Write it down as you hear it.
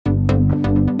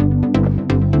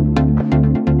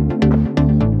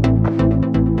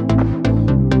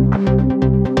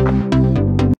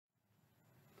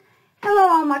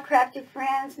Crafty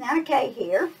Friends, Nana Kay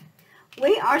here.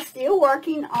 We are still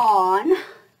working on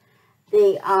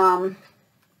the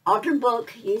Alltered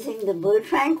book using the Blue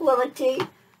Tranquility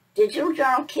digital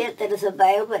journal kit that is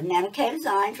available at Nana Kay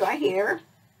Designs right here.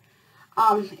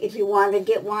 If you wanted to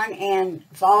get one and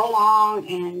follow along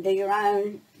and do your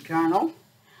own journal.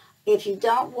 If you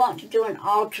don't want to do an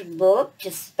Alltered book,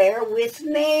 just bear with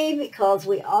me because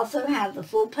we also have the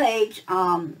full page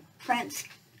prints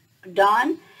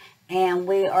done, and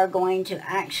we are going to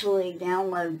actually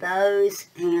download those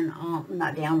and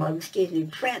not download, excuse me,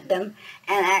 print them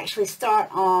and actually start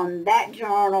on that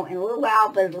journal in a little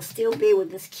while. But it'll still be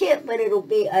with this kit, but it'll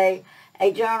be a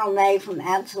journal made from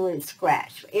absolute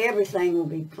scratch. Everything will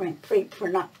be not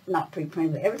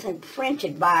pre-printed, but everything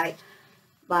printed by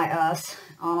us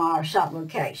on our shop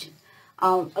location.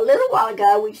 A little while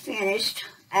ago we finished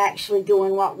actually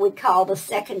doing what we call the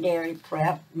secondary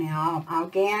prep. Now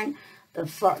again, the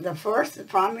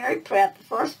primary prep, the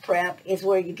first prep is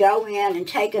where you go in and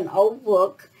take an old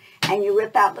book and you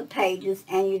rip out the pages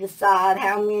and you decide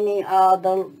how many of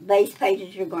the base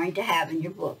pages you're going to have in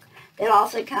your book. That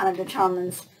also kind of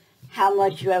determines how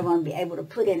much you're going to be able to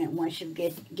put in it once you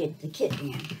get the kit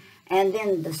in. And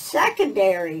then the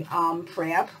secondary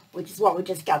prep, which is what we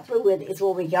just got through with, is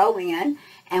where we go in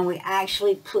and we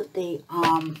actually put the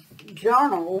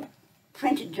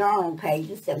printed journal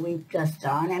pages that we've just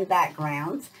done and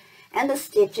backgrounds and the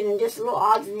stitching and just little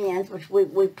odds and ends, which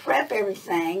we prep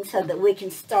everything so that we can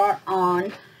start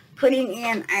on putting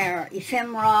in our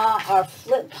ephemera, our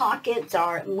flip pockets,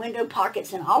 our window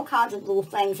pockets, and all kinds of little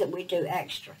things that we do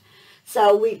extra.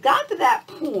 So we've got to that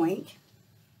point.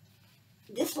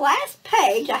 This last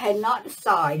page, I had not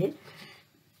decided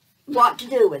what to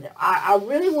do with it. I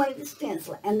really wanted to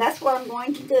stencil it, and that's what I'm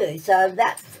going to do. So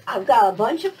I've got a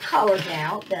bunch of colors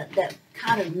out that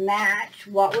kind of match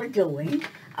what we're doing.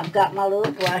 I've got my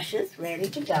little brushes ready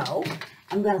to go.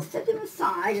 I'm going to set them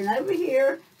aside, and over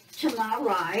here to my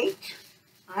right,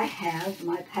 I have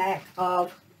my pack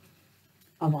of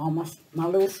all my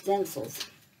little stencils.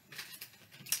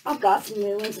 I've got some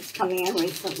new ones that's come in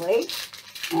recently.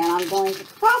 And I'm going to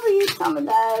probably use some of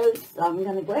those. So I'm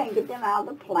going to go ahead and get them out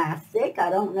of the plastic. I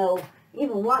don't know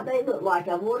even what they look like.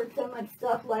 I've ordered so much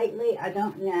stuff lately, I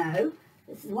don't know.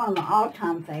 This is one of my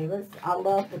all-time favorites. I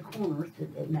love the corners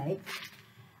that it makes.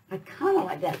 I kind of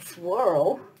like that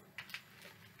swirl.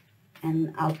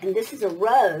 And this is a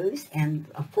rose. And,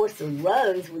 of course, the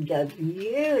rose would go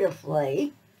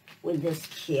beautifully with this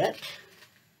kit.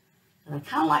 I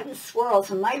kind of like the swirl,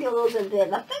 so maybe a little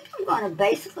bit. I think I'm going to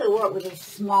basically work with these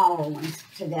smaller ones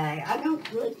today. I don't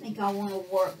really think I want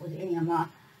to work with any of my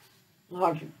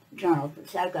larger journals,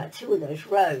 but I've got two of those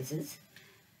roses.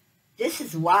 This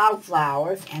is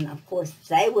wildflowers, and of course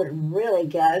they would really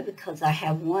go because I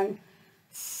have one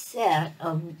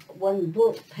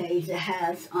book page that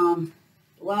has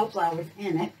wildflowers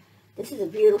in it. This is a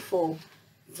beautiful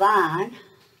vine.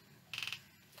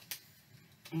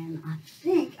 And I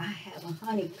think I have a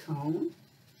honeycomb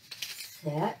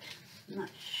set. I'm not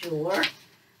sure.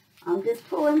 I'm just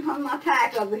pulling from my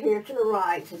pack over here to the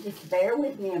right, so just bear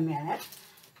with me a minute.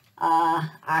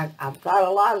 I've got a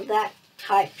lot of that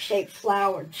type shaped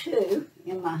flower too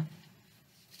in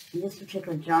this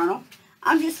particular journal.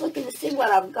 I'm just looking to see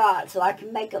what I've got so I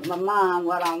can make up my mind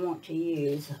what I want to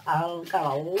use. I've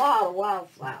got a lot of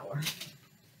wildflowers.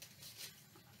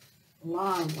 A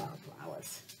lot of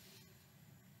wildflowers.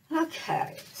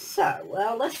 Okay, so,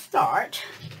 well, let's start.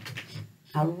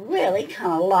 I really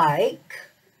kind of like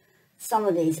some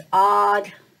of these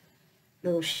odd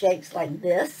little shapes like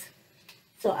this.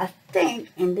 So I think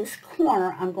in this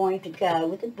corner, I'm going to go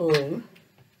with the blue.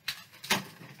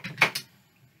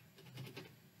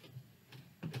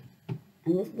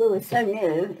 And this blue is so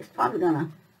new, it's probably going to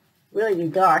really be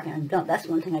dark. And that's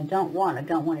one thing I don't want. I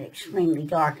don't want it extremely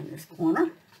dark in this corner.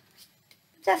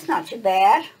 But that's not too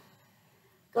bad.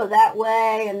 Go that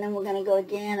way, and then we're going to go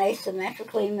again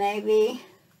asymmetrically maybe.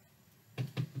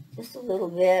 Just a little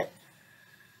bit.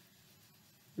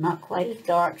 Not quite as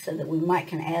dark so that we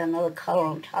can add another color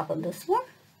on top of this one.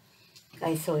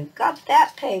 Okay, so we've got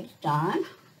that page done.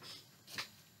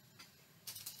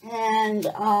 And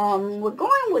we're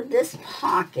going with this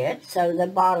pocket, so the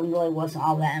bottom really wasn't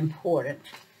all that important.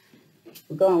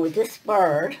 We're going with this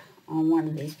bird on one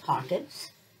of these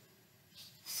pockets.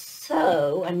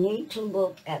 So I need to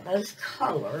look at those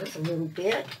colors a little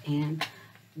bit, and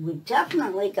we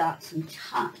definitely got some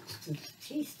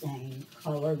tea stain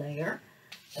color there.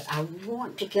 But I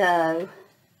want to go,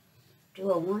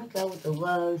 do I want to go with the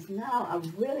rose? No, I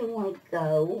really want to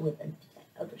go with the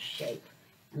other shape.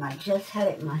 And I just had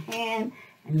it in my hand,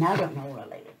 and now I don't know where I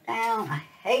laid it down. I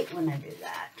hate when I do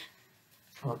that.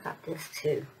 Oh, I got this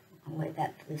too. I'll lay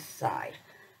that to this side.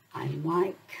 I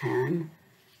might can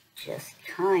just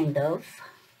kind of,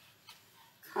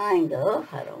 I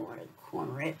don't want to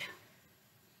corner it.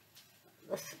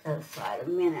 Let's set that aside a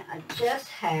minute. I just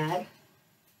had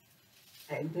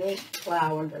a big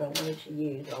flower that I wanted to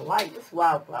use. I like this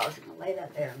wildflower, so I'm going to lay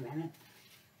that there a minute.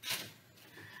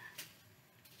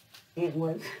 It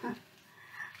was,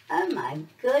 oh my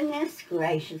goodness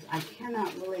gracious, I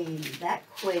cannot believe that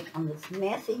quick on this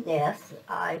messy desk that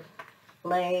I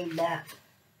laid that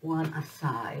one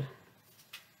aside.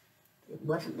 It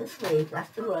wasn't this leaf, that's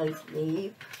the rose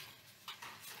leaf.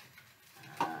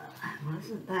 It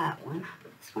wasn't that one.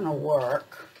 It's going to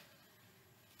work.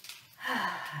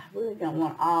 I really don't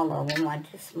want all of them. I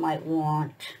just might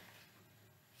want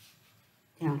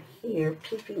down here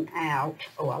peeping out.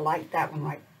 Oh, I like that one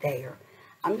right there.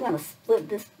 I'm going to split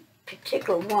this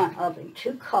particular one up in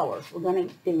two colors. We're going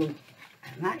to do,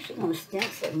 I'm actually going to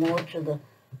stencil it more to the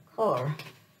color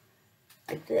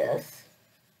like this.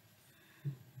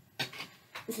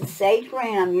 This is sage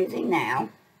green I'm using now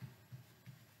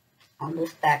on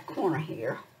this back corner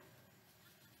here.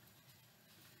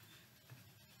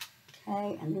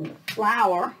 Okay, and then the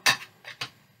flower,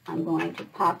 I'm going to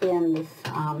pop in this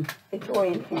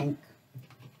Victorian pink.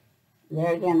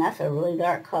 There again, that's a really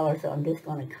dark color, so I'm just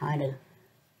going to kind of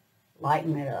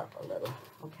lighten it up a little.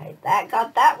 Okay, that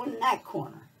got that one in that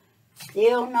corner.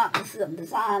 Still not the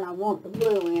design I want the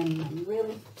blue in. I'm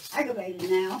really aggravated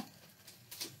now.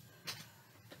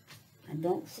 I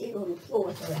don't see it on the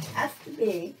floor, so it has to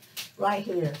be right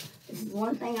here. This is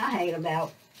one thing I hate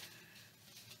about.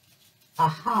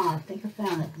 Aha, I think I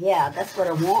found it. Yeah, that's what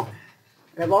I want.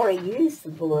 But I've already used the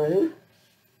blue.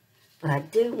 But I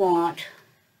do want,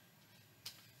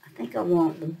 I think I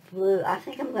want the blue. I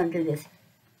think I'm going to do this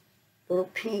little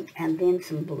pink and then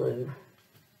some blue.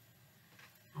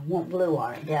 I want blue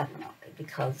on it, definitely,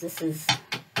 because this is,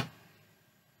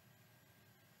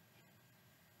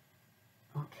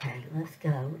 okay, let's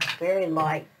go. Very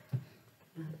light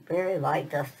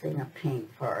dusting of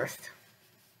pink first.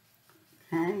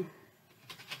 Okay.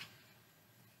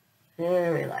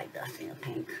 Very light dusting of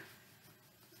pink.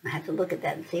 I have to look at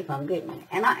that and see if I'm getting it.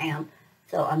 And I am.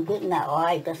 So I'm getting that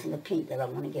light dusting of pink that I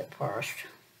want to get first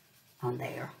on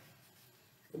there.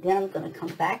 Then I'm going to come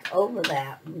back over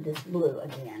that with this blue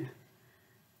again.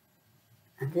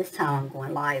 And this time I'm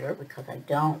going lighter because I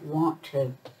don't want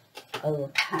to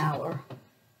overpower.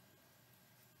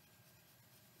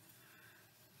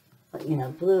 But you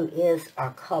know, blue is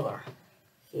our color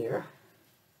here.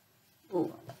 Oh,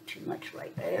 I got too much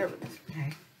right there, but that's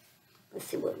okay. Let's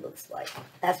see what it looks like.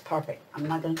 That's perfect. I'm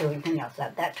not going to do anything else.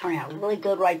 That turned out really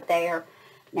good right there.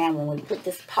 Now when we put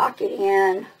this pocket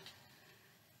in,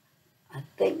 I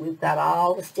think we've got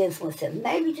all the stenciling set.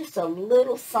 Maybe just a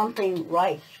little something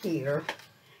right here.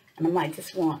 And I might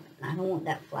just want, I don't want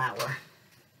that flower.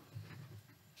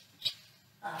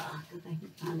 If I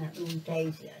can find that little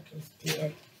daisy I just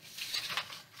did.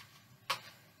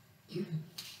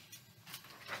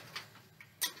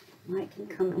 Might can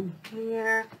come in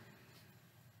here.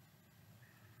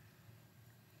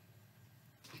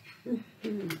 And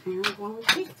I'm going with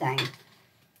tea stain.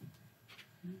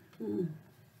 Do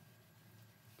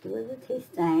a little tea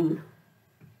stain.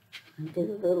 And do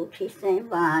the little tea stain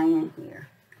line in here.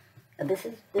 Now this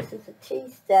is a tea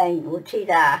stain or tea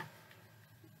dye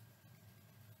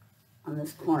on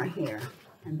this corner here.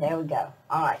 And there we go.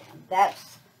 Alright,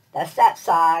 that's that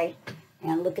side.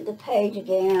 And look at the page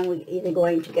again. We're either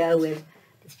going to go with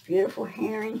this beautiful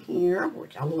herring here,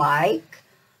 which I like,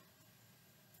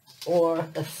 or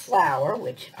the flower,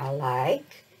 which I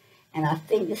like. And I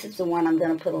think this is the one I'm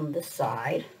going to put on this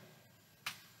side.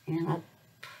 And I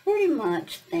pretty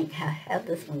much think I have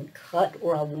this one cut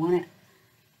where I want it.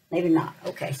 Maybe not.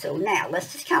 Okay, so now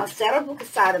let's just kind of set our book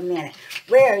aside a minute.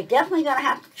 We're definitely going to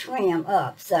have to trim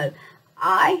up. So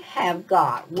I have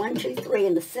got 1, 2, 3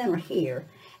 in the center here.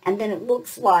 And then it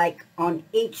looks like on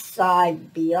each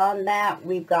side beyond that,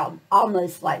 we've got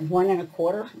almost like 1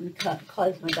 1/4. Let me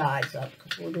close my dies up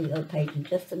because we'll do the other page in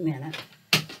just a minute.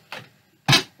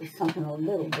 It's something a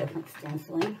little different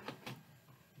stenciling.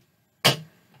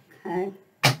 Okay.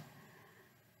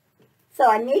 So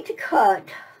I need to cut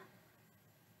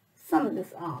some of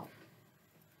this off.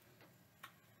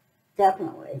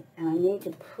 Definitely. And I need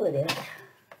to put it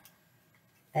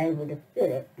able to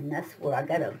fit it, and that's where I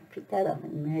gotta pick that up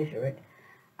and measure it.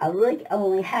 I really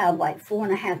only have like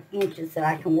 4.5 inches that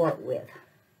I can work with.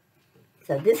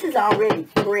 So this is already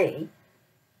 3.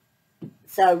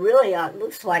 So really it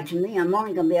looks like to me I'm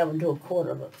only gonna be able to do 1/4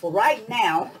 of it. For right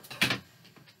now,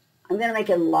 I'm going to make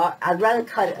it large. I'd rather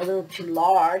cut it a little too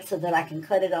large so that I can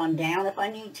cut it on down if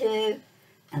I need to.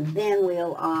 And then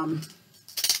we'll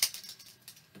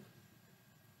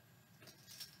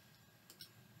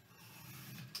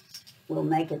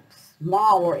make it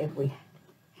smaller if we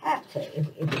have to.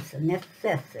 If it's a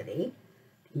necessity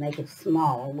to make it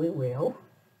smaller, we will.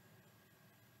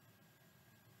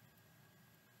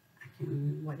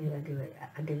 What did I do it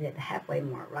at? I did it at the halfway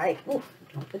mark, right? Oof,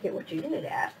 don't forget what you did it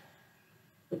at.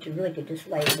 But you really could just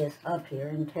lay this up here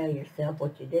and tell yourself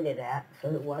what you did it at.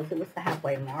 So it was the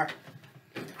halfway mark.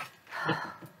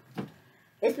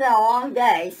 It's been a long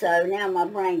day, so now my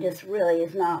brain just really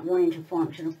is not wanting to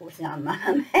function. Of course, I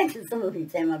imagine some of you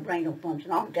say my brain don't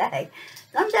function all day.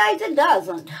 Some days it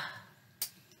doesn't.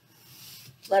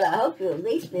 But I hope you've at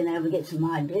least been able to get some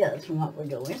ideas from what we're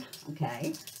doing.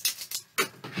 Okay.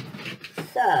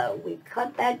 So, we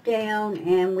cut that down,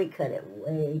 and we cut it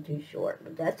way too short,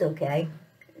 but that's okay.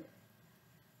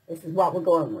 This is what we're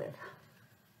going with.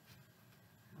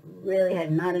 I really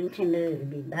had not intended it to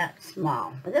be that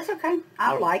small, but that's okay.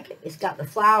 I like it. It's got the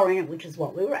flower in it, which is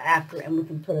what we were after, and we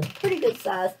can put a pretty good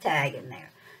size tag in there.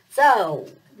 So,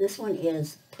 this one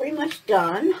is pretty much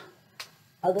done,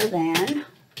 other than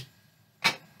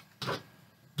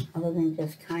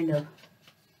just kind of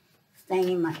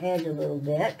staining my edge a little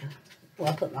bit.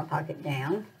 I'll put my pocket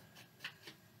down.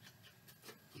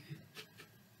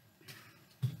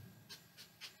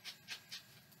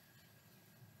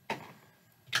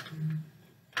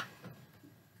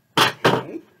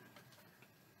 Okay.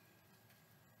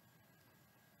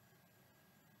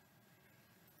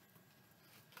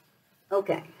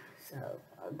 Okay, so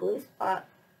a glue spot.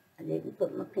 I didn't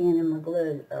put my pin in my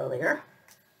glue earlier.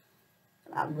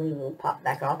 I believe it'll pop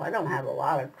back off. I don't have a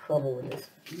lot of trouble with this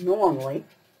normally,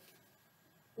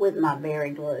 with my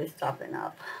berry glue stopping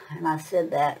up. And I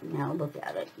said that, now look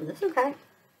at it. But it's okay.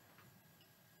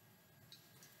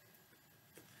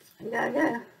 So you gotta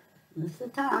go. This is the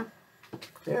time.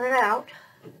 Clear it out.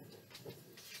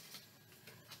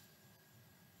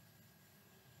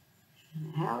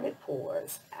 And out it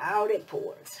pours. Out it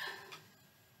pours.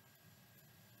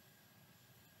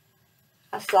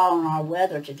 I saw in our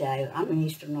weather today, I'm in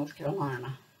eastern North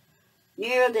Carolina.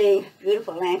 Near the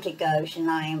beautiful Atlantic Ocean,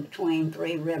 I am between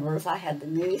three rivers. I have the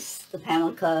Neuse, the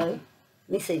Pamlico,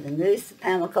 the Neuse, the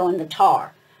Pamlico, and the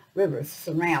Tar rivers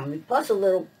surround me, plus a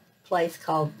little place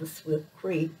called the Swift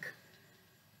Creek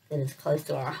that is close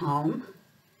to our home.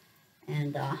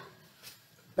 And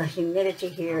the humidity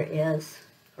here is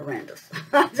horrendous.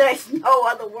 There's no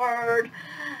other word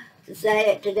to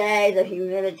say it today. The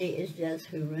humidity is just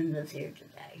horrendous here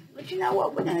today. But you know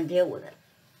what? We're going to deal with it.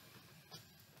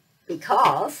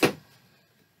 Because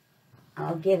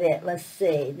I'll give it, let's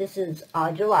see, this is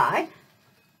July,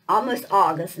 almost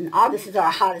August, and August is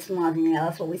our hottest month. You know,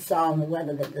 that's what we saw in the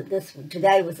weather, that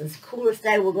today was the coolest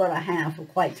day we're going to have for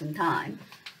quite some time.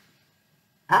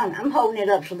 I'm holding it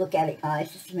up to look at it,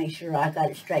 guys, just to make sure I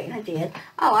got it straight, and I did.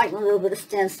 I like a little bit of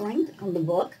stenciling on the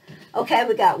book. Okay,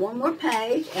 we got one more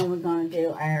page, and we're going to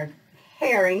do our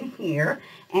herring here,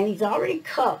 and he's already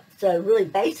cut, so really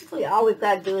basically all we've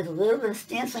got to do is a little bit of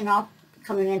stenciling off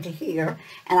coming into here,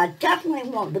 and I definitely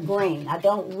want the green. I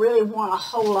don't really want a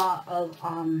whole lot of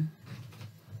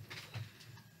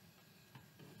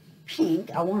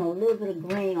pink. I want a little bit of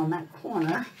green on that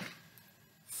corner.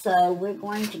 So we're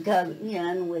going to go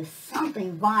in with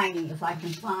something viney, if I can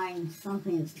find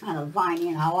something that's kind of viney,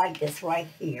 and I like this right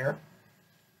here.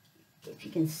 If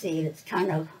you can see it, it's kind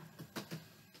of,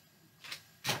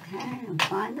 okay, and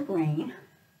find the green.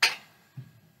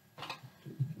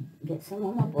 Get some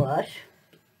on my brush,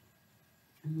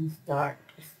 and then start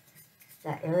just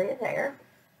that area there.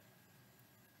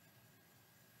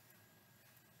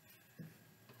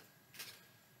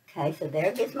 Okay, so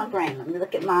there gets my green. Let me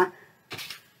look at that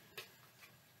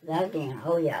again.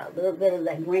 Oh yeah, a little bit of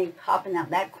that green popping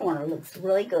out that corner looks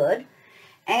really good.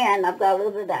 And I've got a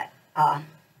little bit of that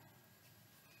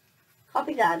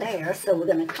coffee dye there, so we're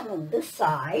going to come on this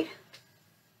side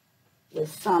with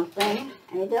something,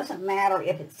 and it doesn't matter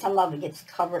if some of it gets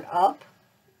covered up.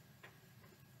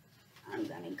 I'm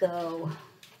going to go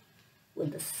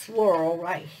with the swirl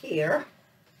right here,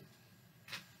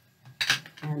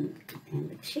 and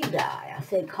the tea dye. I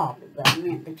said coffee, but I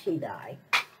meant the tea dye.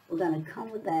 We're going to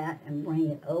come with that and bring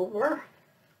it over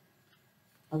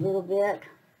a little bit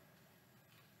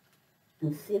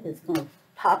and see if it's going to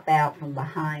pop out from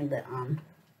behind the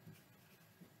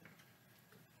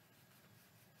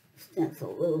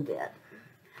stencil a little bit.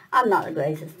 I'm not the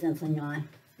greatest at stenciling, y'all,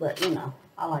 but you know,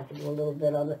 I like to do a little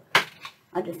bit of it.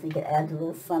 I just think it adds a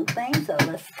little something. So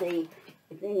let's see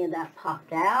if any of that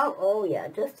popped out. Oh yeah,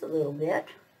 just a little bit.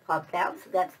 popped out, so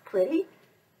that's pretty.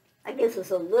 That gives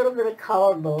us a little bit of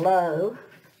color below.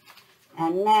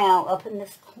 And now up in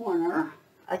this corner,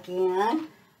 again,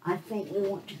 I think we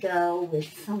want to go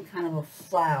with some kind of a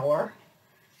flower.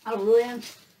 I really am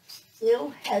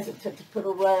still hesitant to put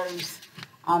a rose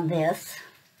on this.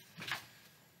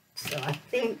 So I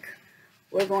think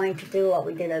we're going to do what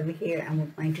we did over here, and we're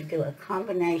going to do a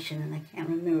combination, and I can't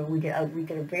remember, we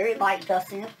did a very light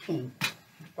dusting of pink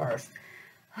first.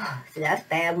 So that's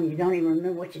bad when you don't even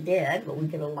remember what you did, but we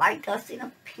did a light dusting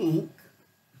of pink,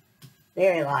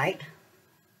 very light,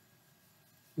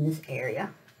 in this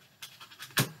area.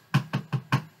 I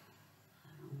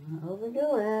don't want to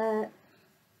overdo it.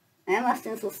 And my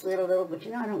stencil slid a little, but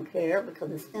you know I don't care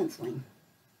because it's stenciling.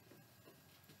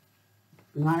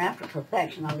 I'm not after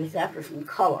perfection, I'm just after some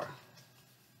color.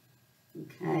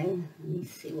 Okay, let me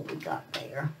see what we got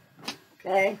there.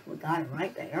 Okay, we got it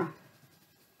right there.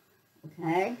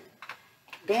 Okay,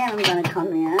 then I'm going to come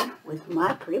in with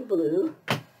my pretty blue,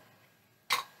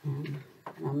 and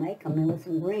I may come in with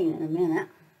some green in a minute.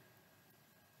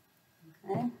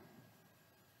 Okay.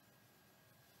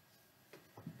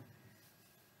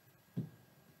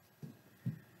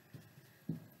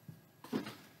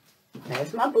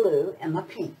 There's my blue and my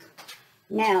pink.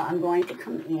 Now I'm going to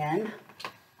come in.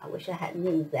 I wish I hadn't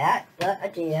moved that, but I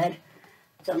did.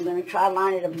 So I'm going to try to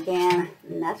line it up again,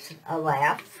 and that's a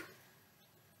laugh.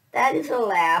 That is a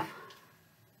laugh.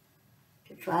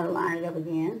 To try to line it up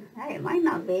again. Hey, it might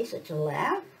not be such a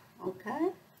laugh.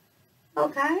 Okay.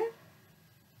 Okay.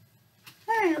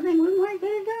 Hey, I think we might get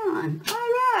it done.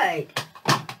 All right.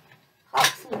 Pop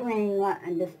some green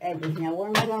in this edges. Now, where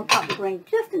am I going to pop the green?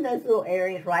 Just in those little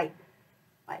areas right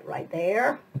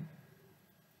there.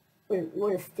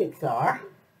 Where the sticks are.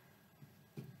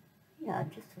 Yeah,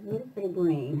 just a little bit of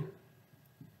green.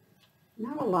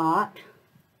 Not a lot.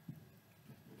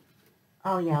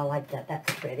 Oh, yeah, I like that.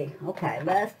 That's pretty. Okay,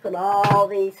 let's put all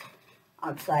these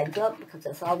outsides up because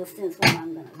that's all the stenciling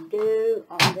I'm going to do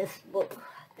on this book,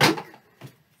 I think.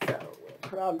 So we'll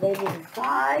put all the babies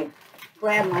aside.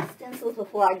 Grab my stencils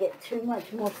before I get too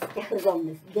much more scattered on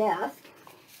this desk.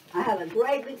 I have a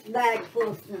great big bag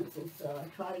full of stencils, so I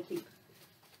try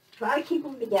to keep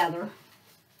them together.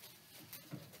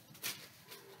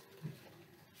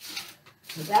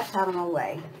 So that's out of my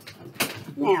way.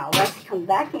 Now, let's come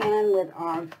back in with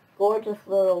our gorgeous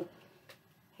little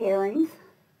herrings.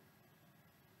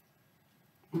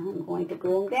 And I'm going to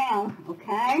glue them down,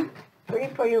 okay?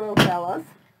 Pretty, pretty little fellas.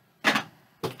 I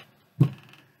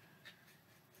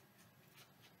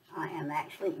am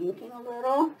actually inking a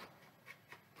little.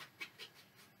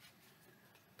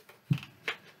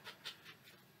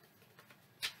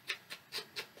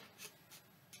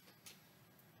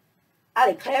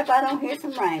 I declare if I don't hear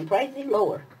some rain, praise the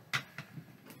Lord.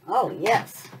 Oh,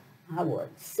 yes, I would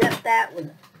accept that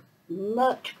with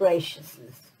much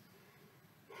graciousness.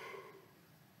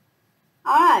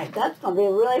 All right, that's going to be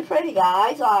really pretty,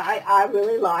 guys. I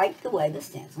really like the way the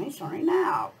stenciling's turning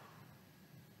out.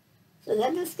 So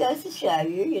that just goes to show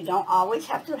you, you don't always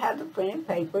have to have the printed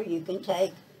paper. You can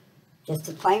take just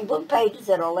the plain book pages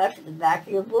that are left at the back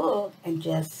of your book and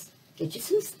just get you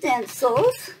some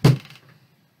stencils.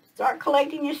 Start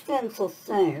collecting your stencils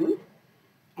soon.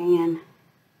 And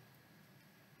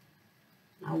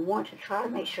I want to try to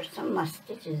make sure some of my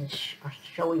stitches are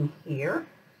showing here.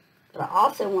 But I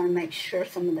also want to make sure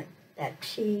some of that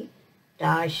tea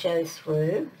dye shows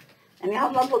through. Let me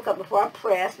hold my book up before I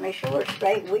press. Make sure we're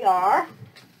straight. We are.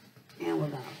 And we're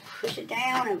going to push it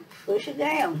down and push it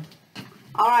down.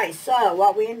 Alright, so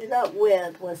what we ended up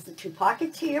with was the two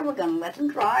pockets here. We're going to let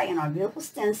them dry in our beautiful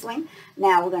stenciling.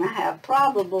 Now we're going to have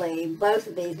probably, both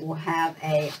of these will have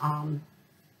a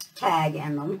tag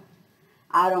in them.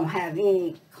 I don't have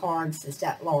any cards that's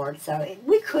that large, so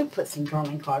we could put some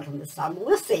drawing cards on this side, but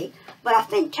we'll see. But I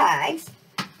think tags.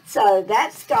 So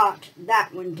that's got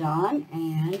that one done,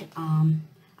 and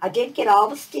I did get all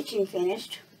the stitching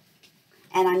finished,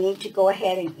 and I need to go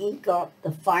ahead and ink up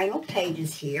the final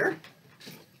pages here.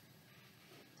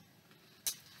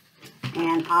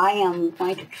 And I am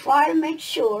going to try to make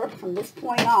sure from this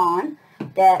point on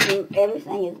that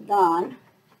everything is done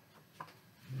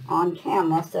on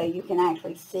camera so you can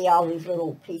actually see all these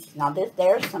little pieces. Now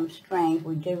there's some strings.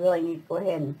 We do really need to go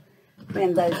ahead and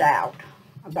trim those out.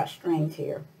 I've got strings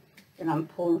here that I'm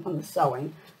pulling from the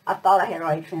sewing. I thought I had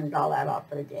already trimmed all that off,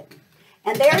 but I didn't.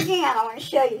 And there again, I want to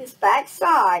show you this back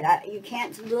side. You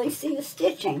can't really see the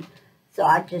stitching. So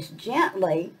I just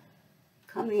gently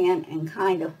come in and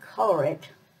kind of color it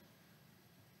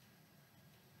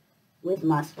with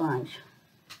my sponge.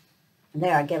 And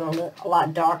there I get a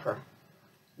lot darker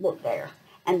look there.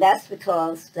 And that's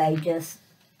because they just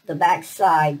the back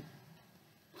side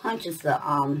punches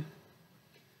the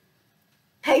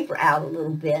paper out a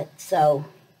little bit, so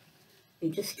you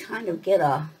just kind of get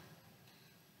a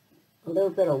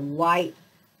little bit of white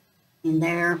in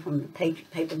there from the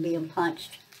paper being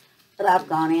punched. But I've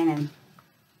gone in and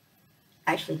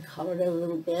actually colored it a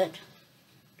little bit.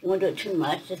 Don't want to do it too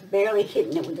much, just barely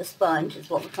hitting it with a sponge is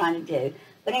what we're trying to do.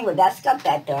 But anyway, that's got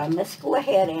that done. Let's go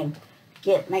ahead and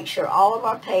make sure all of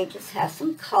our pages have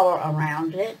some color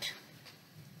around it.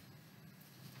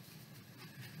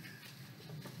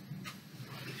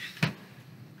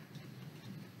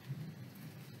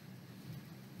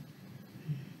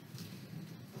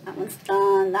 That one's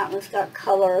done. That one's got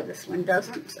color. This one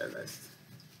doesn't. So let's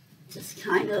just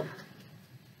kind of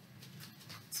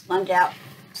sponge out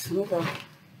some of the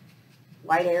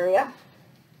white area.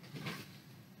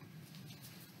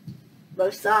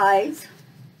 Both sides.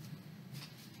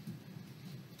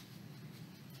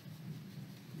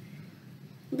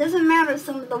 It doesn't matter if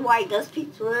some of the white does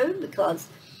peek through, because,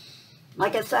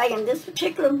 like I say, in this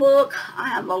particular book, I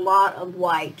have a lot of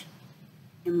white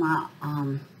in my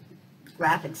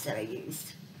graphics that I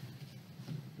used.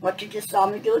 What you just saw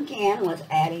me do again was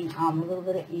adding a little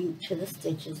bit of ink to the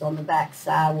stitches on the back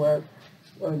side where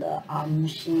the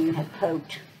machine had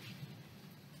poked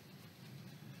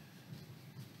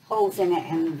holes in it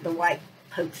and the white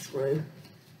pokes through.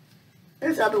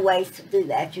 There's other ways to do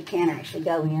that. You can actually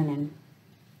go in and,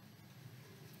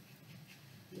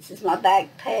 this is my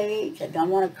back page. I don't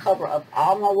want to cover up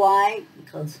all my white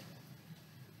because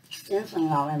stenciling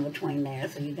all in between there,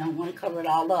 so you don't want to cover it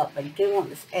all up, but you do want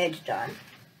this edge done.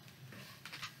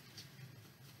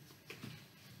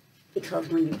 Because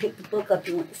when you pick the book up,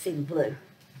 you want to see the blue.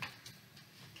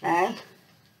 Okay?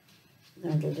 I'm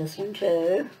going to do this one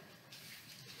too.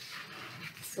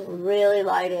 So really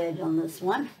light edge on this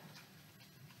one.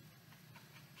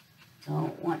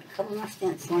 Don't want to cover my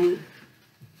stenciling.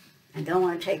 I don't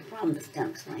want to take from the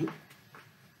stenciling.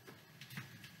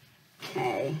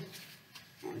 Okay.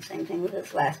 And same thing with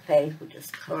this last page. We'll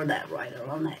just color that right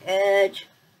along the edge.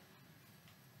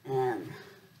 And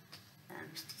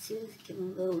just give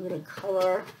them a little bit of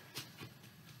color.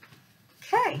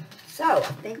 Okay, so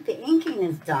I think the inking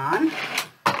is done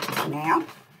now.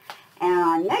 And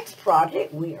our next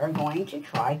project, we are going to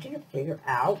try to figure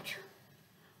out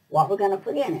what we're going to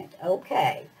put in it.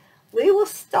 Okay, we will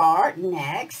start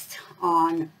next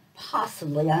on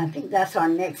possibly, I think that's our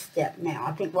next step now.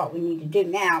 I think what we need to do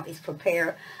now is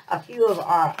prepare a few of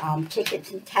our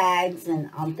tickets and tags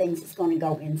and things that's going to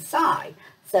go inside.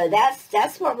 So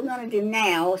that's what we're going to do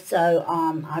now. So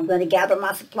I'm going to gather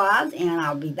my supplies and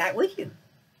I'll be back with you.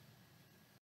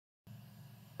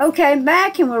 Okay,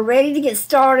 back, and we're ready to get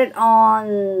started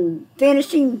on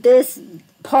finishing this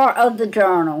part of the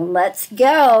journal. Let's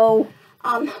go.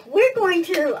 We're going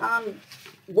to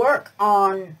work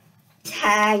on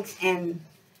tags and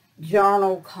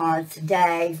journal cards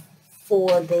today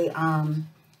for the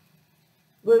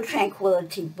Blue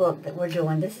Tranquility book that we're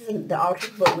doing. This is the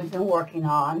Alltered book we've been working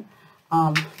on.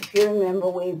 If you remember,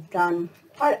 we've done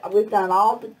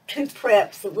all the 2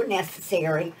 preps that were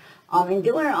necessary. In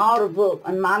doing an Alltered book,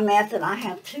 in my method, I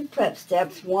have 2 prep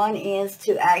steps. One is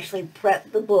to actually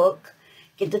prep the book,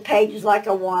 get the pages like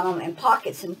I want them, and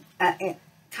pockets and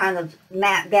kind of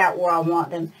mapped out where I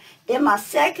want them. Then my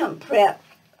second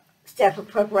step of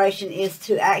preparation is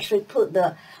to actually put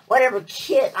whatever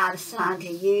kit I decide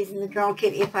to use in the journal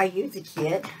kit, if I use a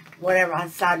kit, whatever I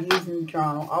decide to use in the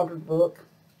journal, Alltered book.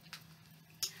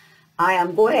 I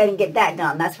go ahead and get that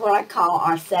done. That's what I call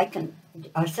our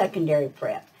secondary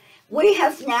prep. We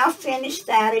have now finished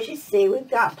that. As you see, we've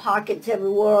got pockets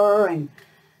everywhere, and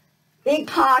big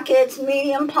pockets,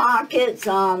 medium pockets,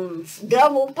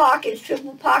 double pockets,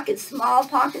 triple pockets, small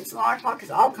pockets, large pockets,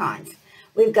 all kinds.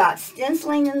 We've got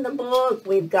stenciling in the book.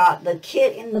 We've got the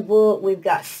kit in the book. We've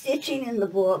got stitching in the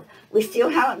book. We still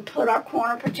haven't put our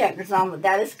corner protectors on, but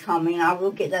that is coming. I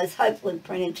will get those hopefully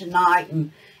printed tonight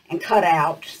and cut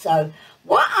out. So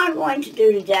what I'm going to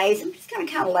do today is I'm just going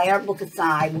to kind of lay our book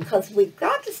aside, because we've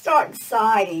got to start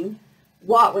deciding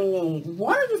what we need.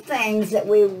 One of the things that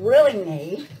we really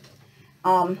need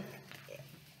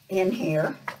in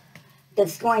here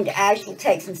that's going to actually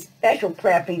take some special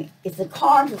prepping is the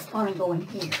cards that's going to go in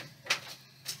here.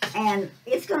 And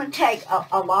it's going to take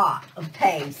a lot of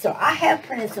pages. So I have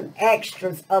printed some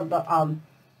extras of the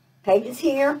pages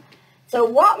here. So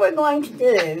what we're going to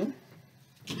do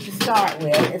to start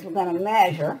with is we're going to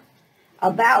measure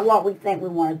about what we think we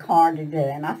want a card to do.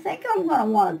 And I think I'm going to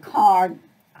want a card,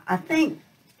 I think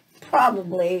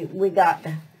probably we got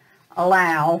to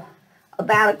allow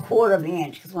about 1/4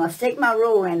 inch, because when I stick my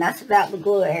ruler in, that's about the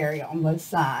glue area on both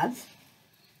sides.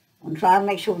 I'm trying to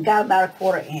make sure we got about a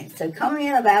 1/4 inch. So coming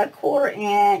in about a 1/4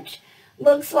 inch,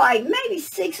 looks like maybe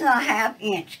 6.5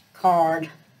 inch card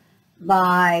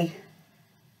by,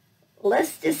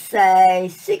 let's just say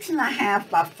 6.5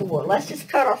 by 4. Let's just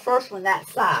cut our first one that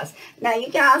size. Now you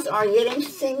guys are getting to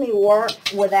see me work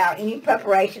without any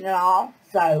preparation at all.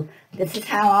 So this is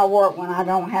how I work when I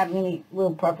don't have any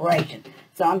real preparation.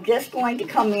 So I'm just going to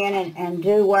come in and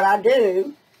do what I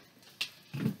do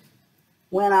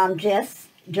when I'm just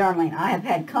journaling. I have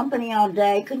had company all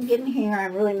day, couldn't get in here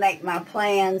and really make my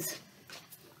plans.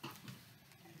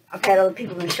 I've had other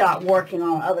people in the shop working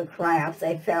on other crafts.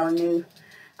 They found a new,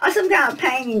 some kind of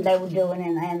painting they were doing,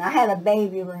 and I had a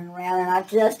baby running around, and I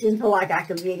just didn't feel like I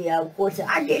could video. Of course,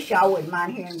 I guess y'all wouldn't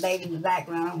mind hearing baby in the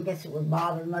background. I don't guess it would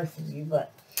bother most of you,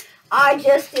 but I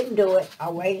just didn't do it. I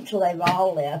waited until they've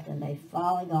all left, and they've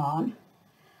finally gone.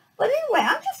 But anyway,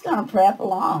 I'm just going to prep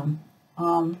along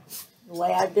the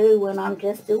way I do when I'm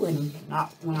just doing,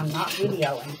 not when I'm not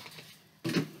videoing.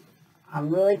 I'm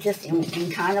really just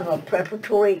in kind of a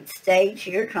preparatory stage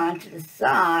here, trying to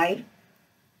decide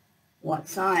what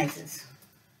sizes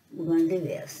we're going to do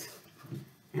this.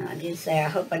 And I did say, I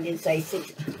hope I did say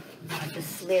 6. I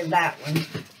just slid that one.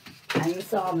 Now you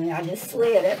saw me, I just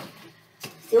slid it.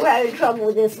 Still having trouble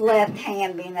with this left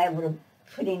hand being able to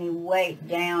put any weight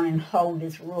down and hold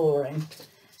this ruler. And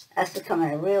that's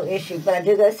becoming a real issue. But I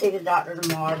do go see the doctor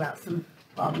tomorrow about some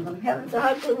problems I'm having. So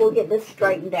hopefully we'll get this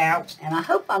straightened out. And I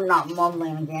hope I'm not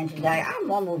mumbling again today. I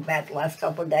mumbled bad the last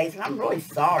couple of days, and I'm really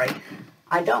sorry.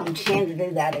 I don't intend to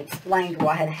do that. I explained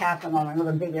what had happened on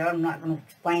another video. I'm not going to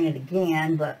explain it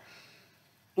again. But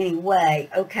anyway,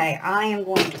 okay, I am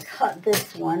going to cut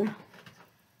this one.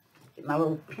 Get my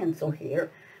little pencil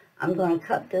here. I'm going to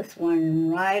cut this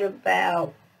one right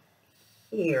about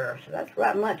here. So that's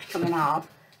right much coming off.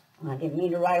 I didn't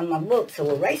mean to write on my book, so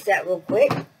we'll erase that real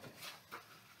quick.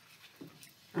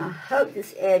 I hope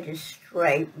this edge is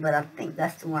straight, but I think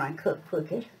that's the one I cut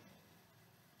crooked.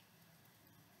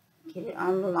 Get it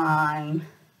on the line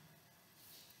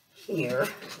here.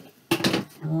 And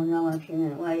we'll know in a few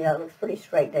minutes. Well, yeah, it looks pretty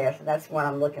straight there, so that's what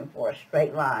I'm looking for, a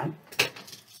straight line.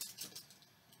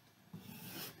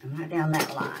 And right down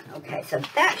that line. Okay, so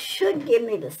that should give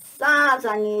me the size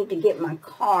I need to get my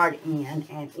card in,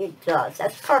 and it does.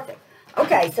 That's perfect.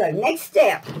 Okay, so next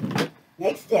step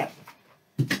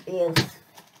is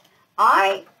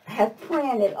I have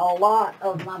printed a lot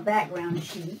of my background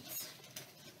sheets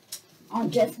on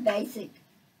just basic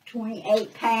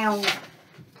 28 pound.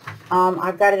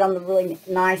 I've got it on the really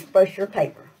nice brochure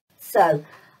paper. So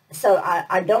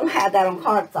I don't have that on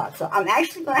cardstock. So I'm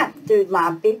actually going to have to do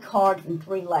my big cards in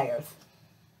 3 layers.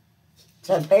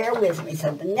 So bear with me.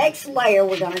 So the next layer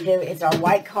we're going to do is our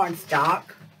white cardstock.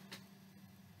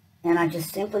 And I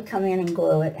just simply come in and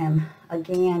glue it. And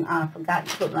again, I forgot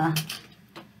to put my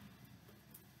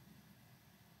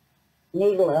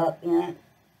needle up in it.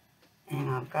 And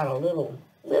I've got a little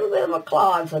bit of a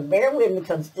clog. So bear with me,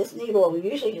 because this needle will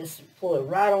usually just pull it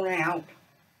right on out.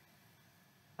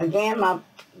 Again, my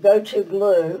go-to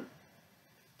glue,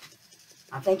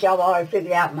 I think y'all already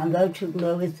figured out my go-to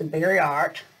glue is the Berry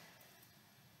Art.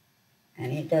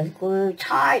 And it does glue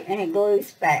tight and it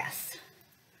glues fast.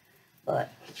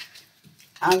 But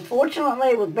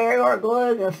unfortunately with Berry Art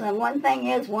glue, the one thing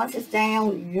is once it's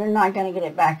down, you're not going to get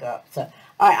it back up. So,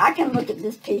 alright, I can look at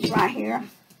this piece right here.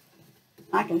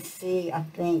 I can see, I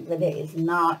think, that it is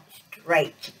not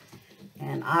straight.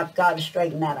 And I've got to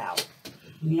straighten that out.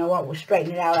 You know what? We'll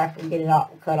straighten it out after we get it off.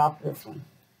 We'll cut off this one.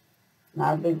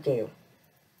 Not a big deal.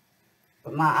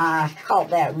 But my eye caught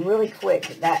that really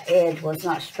quick, that edge was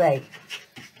not straight.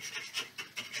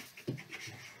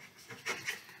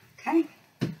 Okay.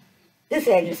 This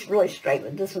edge is really straight,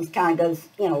 but this one kind of goes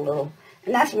in a little.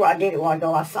 And that's where I did it a while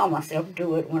ago. I saw myself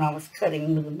do it when I was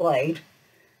cutting with the blade.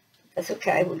 That's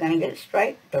okay. We're going to get it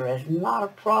straight. There is not a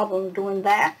problem doing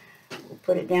that. We'll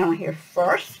put it down here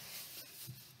first.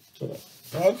 Get it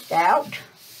edged out.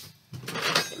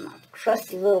 Get my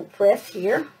trusty little press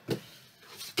here.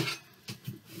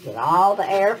 Get all the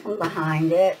air from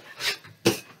behind it.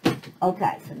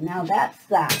 Okay, so now that's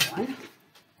that one.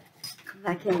 Come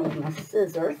back in with my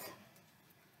scissors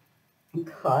and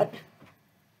cut.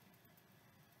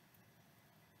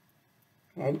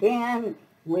 Again,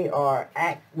 we're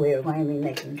going to be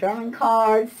making journaling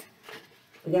cards.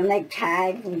 We're going to make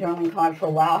tags and journaling cards for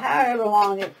a while, however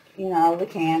long it, we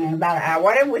can, in about an hour.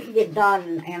 Whatever we can get done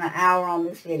in an hour on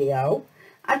this video.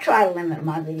 I try to limit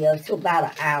my videos to about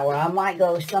an hour. I might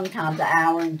go sometimes an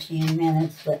hour and 10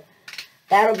 minutes, but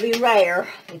that'll be rare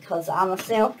because I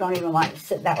myself don't even like to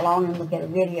sit that long and look at a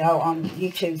video on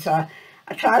YouTube. So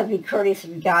I try to be courteous of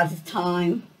you guys'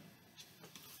 time.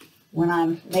 when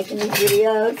I'm making these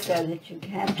videos so that you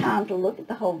can have time to look at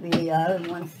the whole video in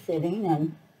one sitting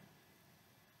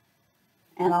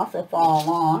and also follow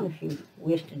along if you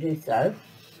wish to do so.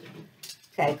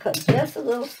 Okay, cut just a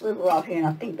little sliver off here, and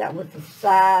I think that was the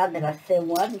side that I said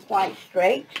wasn't quite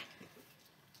straight.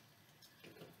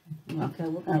 Okay,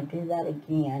 we're going to do that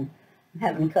again. I'm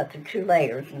having to cut through 2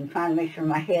 layers, and I'm trying to make sure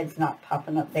my head's not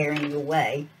popping up there in your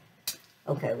way.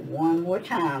 Okay, one more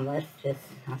time. Let's just,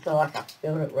 I feel like I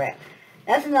filled it right.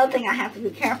 That's another thing I have to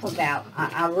be careful about.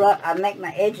 I make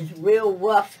my edges real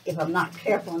rough if I'm not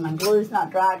careful and my glue's not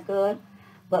dried good.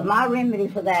 But my remedy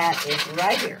for that is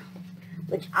right here,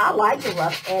 which I like the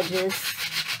rough edges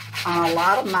on a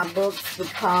lot of my books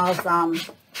because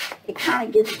it kind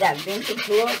of gives it that vintage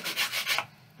look.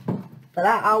 But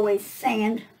I always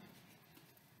sand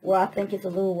where I think it's a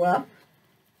little rough.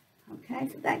 Okay,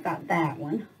 so that got that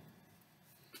one.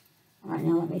 All right,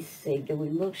 now let me see. Do we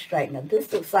look straight? Now,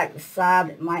 this looks like the side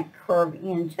that might curve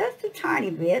in just a tiny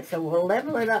bit, so we'll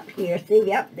level it up here. See,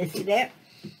 yep, see that?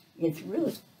 It's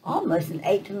really almost an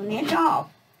 1/8 of an inch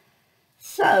off.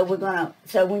 So we're gonna,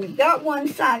 so when you've got one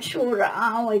side shorter,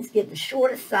 I always get the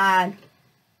shortest side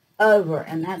over,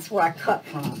 and that's where I cut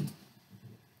from.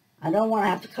 I don't want to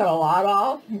have to cut a lot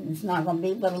off, and it's not going to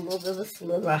be but a little bit of a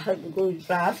sliver. I hope the glue's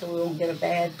dry so we won't get a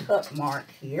bad cut mark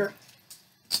here.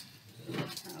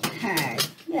 Okay,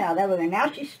 yeah, there we go.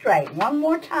 Now she's straight. One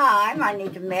more time, I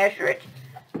need to measure it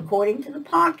according to the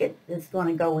pocket that's going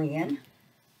to go in.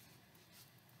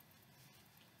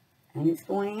 And it's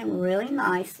going in really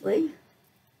nicely.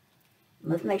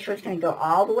 Let's make sure it's going to go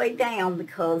all the way down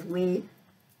because we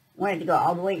want it to go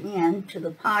all the way in to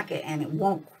the pocket, and it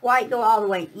won't quite go all the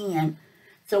way in.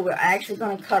 So we're actually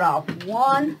going to cut off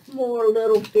one more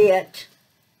little bit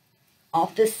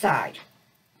off this side.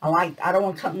 I don't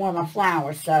want to cut more of my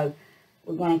flowers, so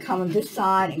we're going to come on this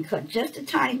side and cut just a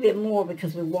tiny bit more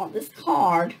because we want this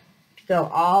card to go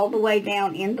all the way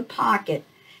down in the pocket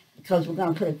because we're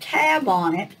going to put a tab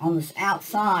on it on this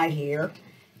outside here,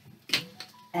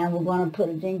 and we're going to put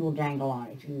a dingle dangle on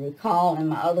it. If you recall in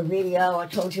my other video, I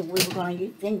told you we were going to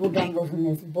use dingle dangles in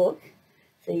this book.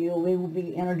 So we will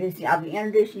be introducing, I'll be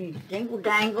introducing you to dingle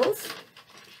dangles.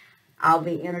 I'll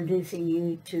be introducing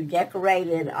you to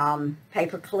decorated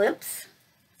paper clips.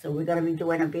 So we're going to be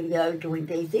doing a video doing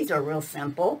these. These are real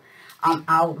simple.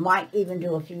 I might even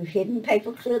do a few hidden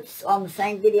paper clips on the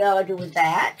same video I do with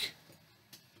that.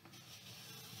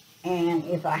 And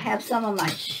if I have some of my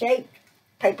shaped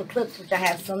paper clips, which I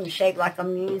have some shaped like a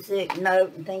music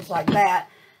note and things like that,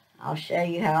 I'll show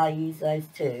you how I use those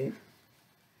too.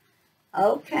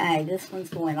 Okay, this one's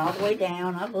going all the way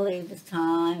down, I believe this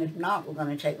time. If not, we're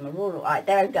going to take my ruler. All right,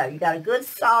 there we go. You got a good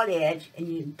solid edge, and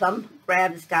your thumb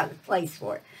grab has got the place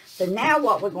for it. So now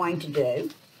what we're going to do,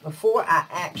 before I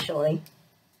actually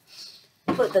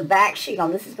put the back sheet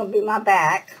on, this is going to be my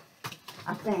back,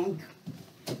 I think.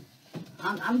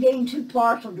 I'm getting too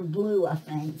partial to blue, I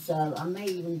think, so I may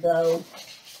even go,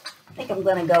 I think I'm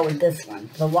going to go with this one,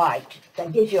 the white.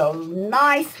 That gives you a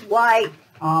nice white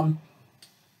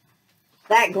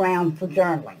background for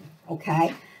journaling,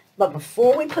 okay? But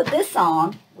before we put this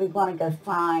on, we're going to go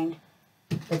find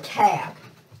the tab.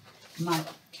 My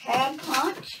tab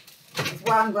punch is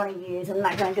what I'm going to use. I'm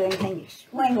not going to do anything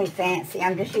extremely fancy.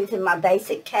 I'm just using my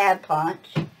basic tab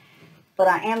punch. But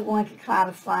I am going to try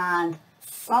to find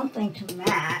something to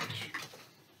match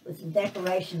with some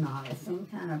decoration on it. Some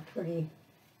kind of pretty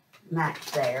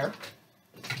match there.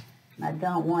 And I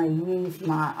don't want to use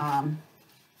my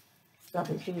stuff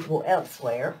that's usable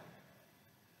elsewhere.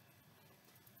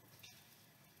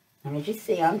 And as you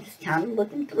see, I'm just kind of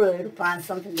looking through to find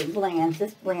something that blends.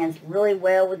 This blends really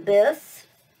well with this.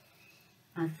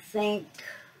 I think,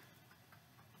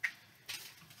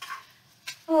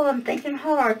 oh, I'm thinking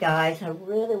hard, guys. I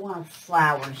really want a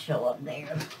flower to show up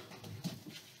there.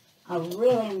 I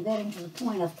really am getting to the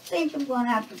point. I think I'm going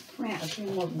to have to print a few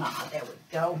more. There we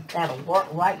go. That'll work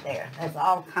right there. There's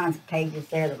all kinds of pages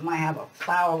there that might have a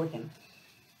flower we can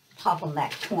pop on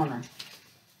that corner.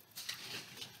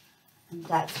 And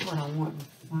that's what I want to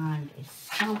find, is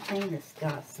something that's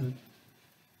got some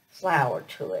flower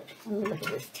to it. Let me look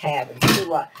at this tab and see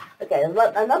what. Okay,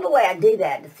 another way I do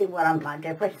that to see what my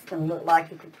decoration's going to look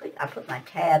like is I put my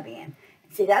tab in.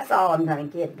 See, that's all I'm going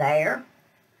to get there.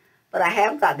 But I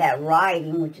have got that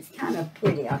writing, which is kind of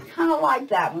pretty. I kind of like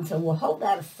that one, so we'll hold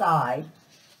that aside.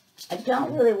 I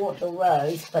don't really want the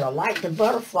rose, but I like the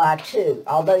butterfly too.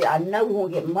 Although I know we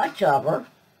won't get much of her.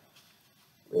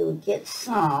 We will get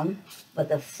some, but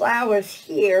the flowers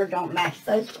here don't match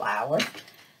those flowers.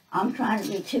 I'm trying to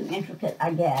be too intricate,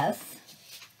 I guess.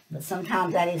 But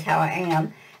sometimes that is how I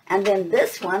am. And then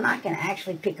this one, I can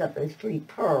actually pick up those pretty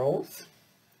pearls.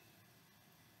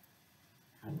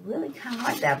 I really kind of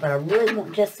like that, but I really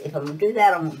want just, if I'm going to do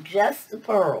that, I want just the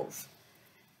pearls.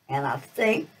 And I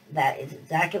think that is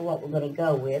exactly what we're going to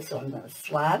go with. So I'm going to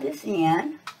slide this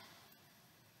in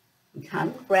and kind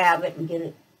of grab it and get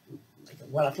it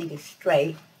what I think is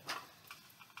straight.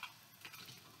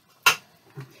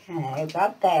 Okay,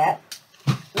 got that.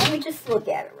 Let me just look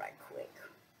at it right quick.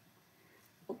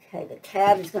 Okay, the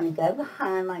tab is going to go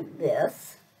behind like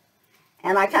this.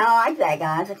 And I kind of like that,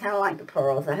 guys. I kind of like the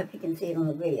pearls. I hope you can see it on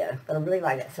the video. But I really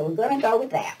like that. So we're going to go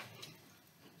with that.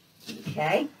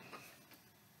 Okay.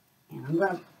 And I'm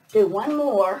going to do one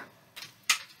more.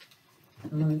 I'm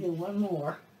going to do one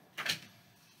more.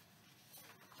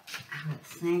 Out of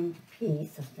the same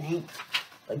piece, I think.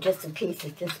 But just a piece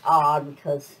is just odd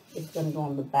because it's going to go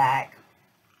on the back.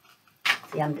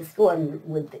 See, I'm just going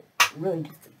with it, really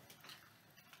just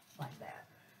like that.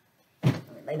 Let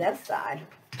me lay that aside.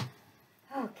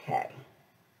 Okay.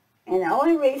 And the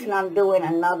only reason I'm doing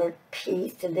another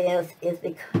piece to this is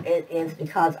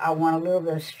because I want a little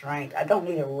bit of strength. I don't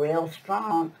need a real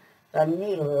strong, but I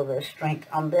need a little bit of strength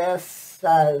on this,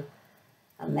 so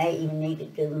I may even need to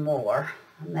do more.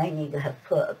 I may need to have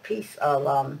put a piece of,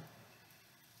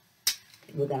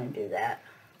 we're going to do that.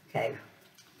 Okay.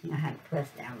 I had to press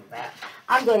down on that.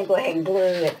 I'm going to go ahead and glue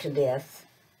it to this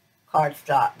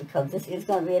cardstock because this is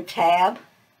going to be a tab.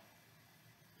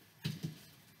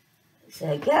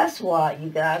 So guess what? You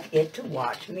guys get to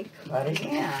watch me cut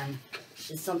again.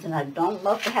 It's something I don't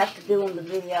love to have to do in the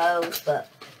videos, but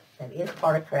that is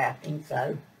part of crafting,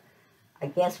 so I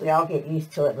guess we all get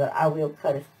used to it, but I will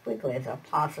cut as quickly as I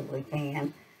possibly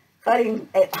can. Cutting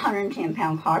a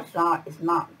 110-pound cardstock is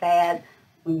not bad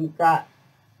when you've got,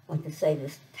 like I say,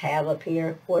 this tab up here.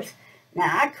 Of course, now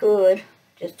I could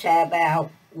just tab out,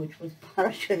 which was what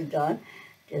I should have done.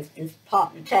 Just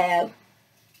pop the tab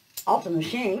off the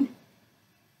machine.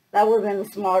 That would have been the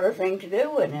smarter thing to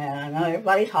do, wouldn't it? I know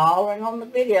everybody's hollering on the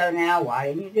video now. Why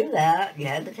didn't you do that? You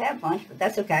had the tab punch, but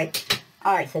that's okay.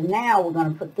 All right, so now we're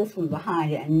going to put this one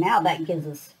behind it, and now that gives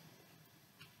us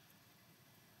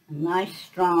a nice,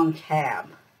 strong tab.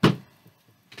 Okay.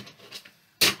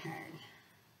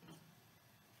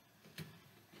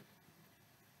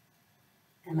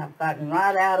 And I've gotten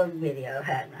right out of the video,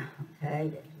 hadn't I?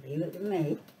 Okay, just leave it to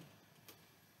me.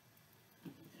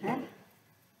 Okay.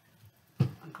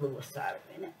 Glue aside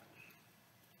a minute.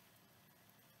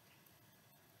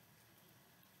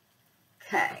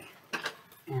 Okay,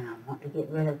 and I want to get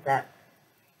rid of that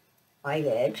white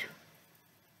edge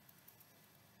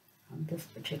on this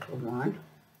particular one.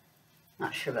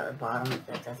 Not sure about the bottom,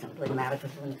 that doesn't really matter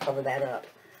because we're going to cover that up.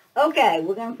 Okay,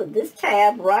 we're going to put this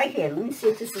tab right here. Let me see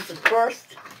if this is the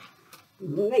first.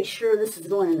 Make sure this is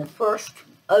going in the first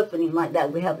opening like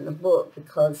that we have in the book,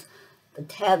 because the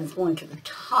tab is going to the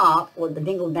top, or the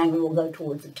dingle dangle will go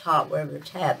towards the top, wherever the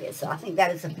tab is. So I think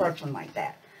that is the first one like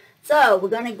that. So we're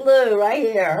going to glue right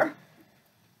here,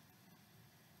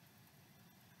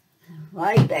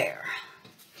 right there.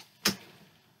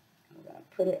 We're going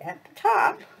to put it at the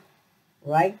top,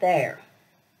 right there.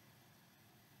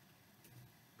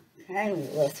 Okay,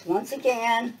 let's once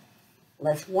again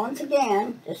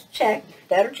just check.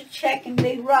 Better to check and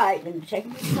be right than to check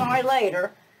and be sorry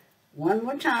later. One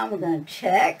more time, we're going to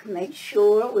check, make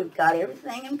sure we've got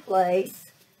everything in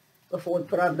place before we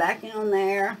put our backing on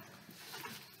there.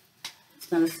 It's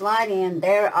going to slide in.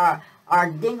 There, our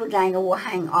dingle dangle will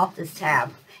hang off this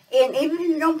tab. And even if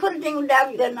you don't put a dingle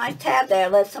dangle, you got a nice tab there.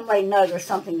 Let somebody know there's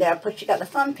something there. Plus, you got the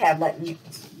thumb tab letting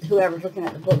whoever's looking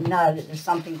at the book know that there's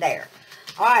something there.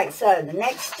 All right, so the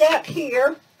next step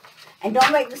here, and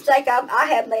don't make a mistake. I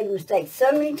have made a mistake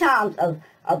so many times of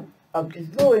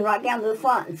just gluing right down to the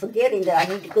front and forgetting that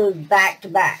I need to glue back to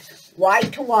back,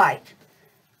 white to white,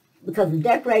 because the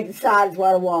decorated side is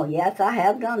what I want. Yes, I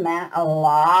have done that a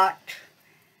lot.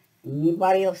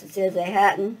 Anybody else that says they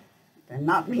hadn't, they're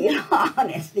not being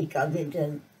honest, because it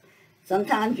just,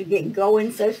 sometimes you get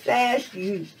going so fast,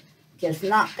 you just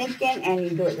not thinking, and you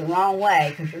do it the wrong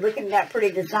way, because you're looking at that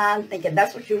pretty design thinking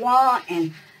that's what you want,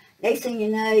 and next thing you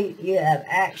know, you have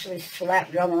actually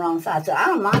slapped it on the wrong side. So I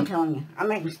don't mind telling you, I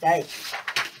make mistakes.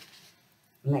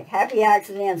 I make happy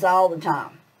accidents all the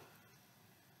time.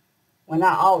 Well,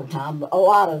 not all the time, but a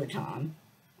lot of the time.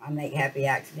 I make happy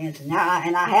accidents. And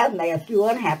I have made a few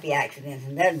unhappy accidents,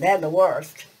 and they're the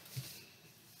worst.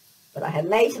 But I have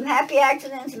made some happy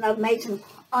accidents, and I've made some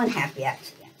unhappy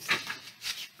accidents.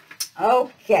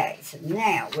 Okay, so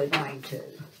now we're going to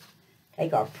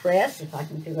take our press, if I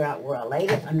can figure out where I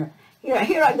laid it. Under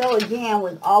here I go again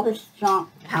with all this junk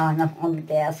piling up on the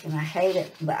desk, and I hate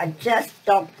it, but I just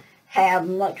don't have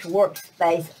much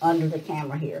workspace under the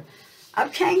camera here.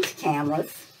 I've changed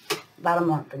cameras about a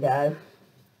month ago,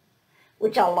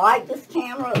 which I like this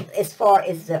camera as far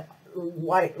as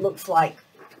what it looks like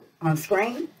on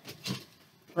screen,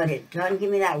 but it doesn't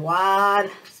give me that wide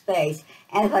space.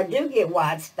 And if I do get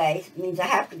wide space, it means I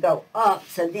have to go up,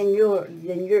 so then you're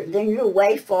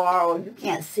way far, or you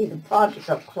can't see the project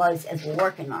up close as we're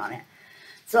working on it.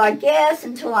 So I guess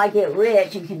until I get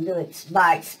rich and can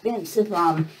buy expensive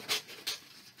my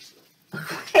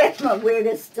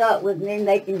weirdest stuff with me,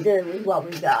 they can do with what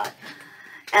we got.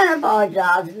 And I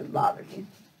apologize if it bothers you.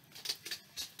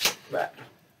 But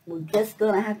we're just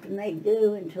going to have to make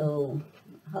do until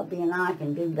hubby and I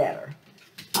can do better.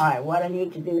 Alright, what I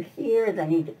need to do here is I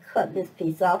need to cut this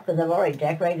piece off because I've already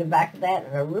decorated the back of that,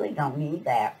 and I really don't need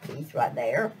that piece right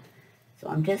there. So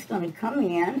I'm just going to come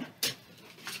in,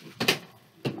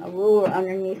 a ruler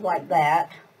underneath like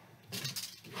that.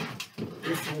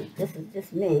 This is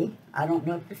just me. I don't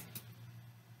know if this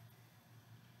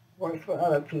works for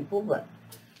other people, but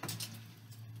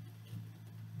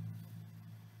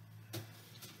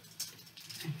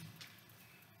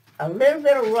a little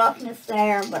bit of roughness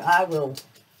there, but I will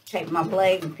take my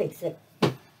blade and fix it.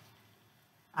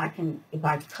 If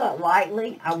I cut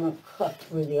lightly, I won't cut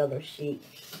through the other sheet.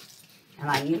 And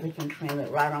I usually can trim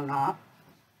it right on off.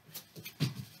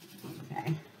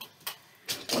 Okay.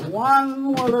 One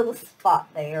more little spot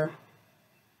there.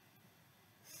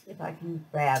 See if I can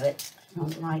grab it. I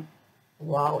don't like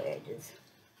raw edges.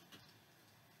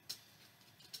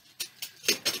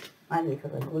 Might be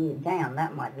because I glued it down.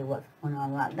 That might be what's going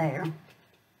on right there.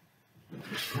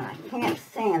 And I can't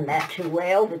sand that too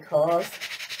well because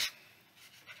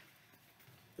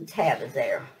the tab is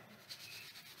there.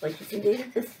 But you see, these are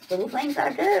just little things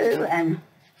I do, and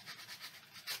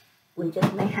we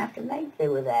just may have to make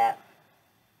do with that.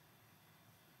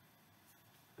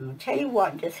 I'm going to tell you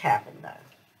what just happened, though.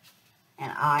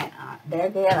 And there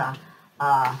did a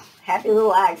happy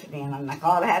little accident. I'm going to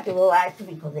call it a happy little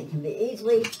accident because it can be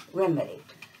easily remedied.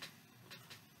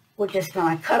 We're just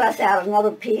going to cut us out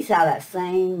another piece out of that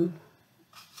same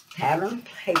pattern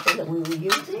paper that we were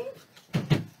using.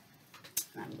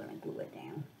 I'm going to glue it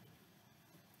down.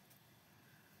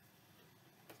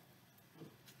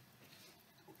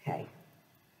 Okay.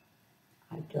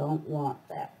 I don't want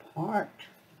that part.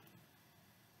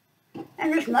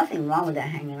 And there's nothing wrong with that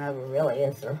hanging over, really,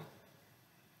 is there?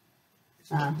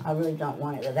 I really don't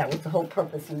want it. That was the whole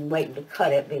purpose in waiting to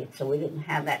cut it, so we didn't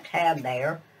have that tab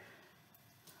there.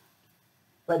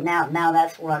 But now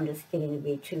that's where I'm just getting to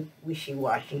be too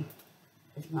wishy-washy.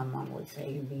 As my mom would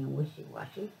say, you're being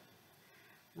wishy-washy.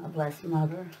 My blessed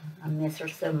mother, I miss her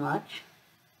so much.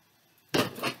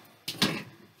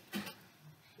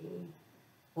 She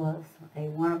was a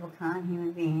one-of-a-kind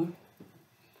human being.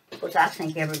 Of course, I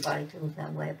think everybody feels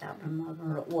that way about their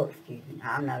mother. Well, excuse me,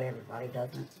 I know everybody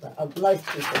doesn't, but most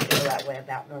people feel that way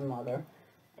about their mother.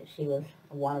 That she was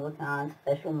a one-of-a-kind,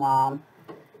 special mom.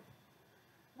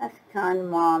 That's the kind of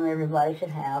mom everybody should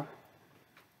have.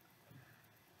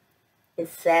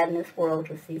 It's sad in this world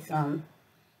to see some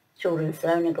children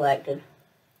so neglected.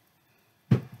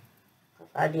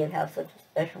 I did have such a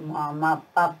special mom.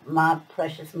 My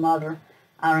precious mother,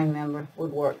 I remember,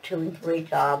 would work 2 and 3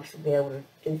 jobs to be able to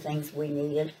do things we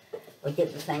needed, or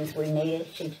get the things we needed.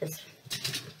 She just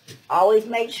always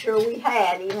made sure we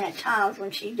had, even at times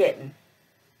when she didn't.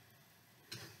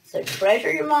 So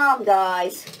treasure your mom,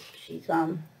 guys.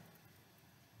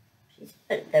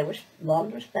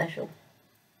 Moms are special.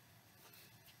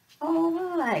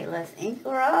 All right, let's ink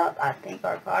her up. I think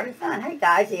our card is done. Hey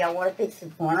guys, do y'all want to pick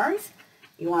some corners?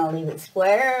 You want to leave it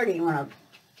square? Do you want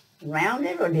to round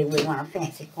it, or do we want a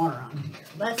fancy corner on here?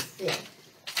 Let's see.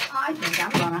 I think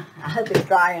I hope it's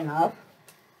dry enough.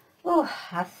 Oh,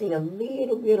 I see a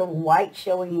little bit of white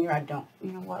showing here.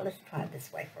 You know what, let's try it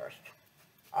this way first.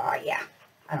 Oh yeah,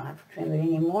 I don't have to trim it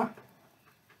anymore.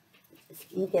 Just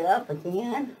ink it up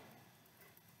again.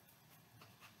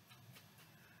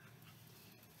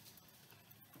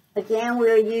 Again,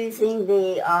 we're using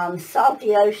the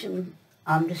Salty Ocean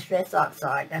Distress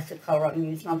Oxide. That's the color I'm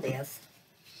using on this.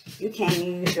 You can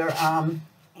use your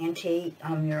antique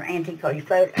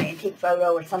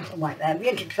photo or something like that.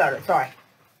 Vintage photo, sorry.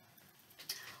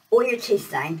 Or your tea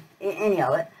stain, any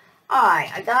of it.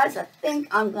 Alright, guys, I think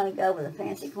I'm going to go with a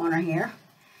fancy corner here.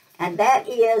 And that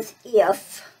is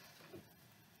if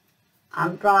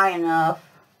I'm dry enough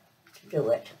to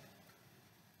do it.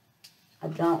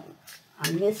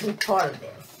 I'm missing part of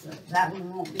this, so that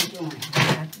one won't be doing it. It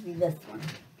has to be this one.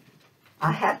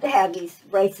 I have to have these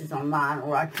braces on mine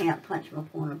or I can't punch my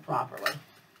corner properly.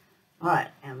 Alright,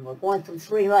 and we're going through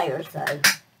 3 layers, so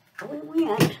we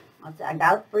went. I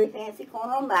got a pretty fancy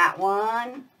corner on that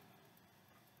one.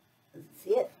 That's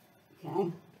it.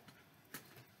 Okay.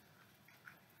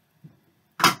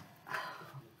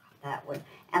 That one.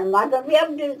 And I'm not going to be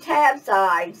able to do the tab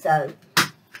side, so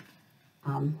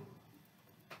that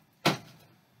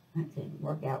didn't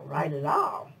work out right at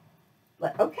all.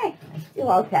 But okay, it's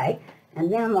still okay.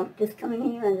 And then I'm just come in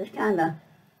here and just kind of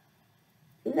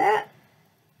do that.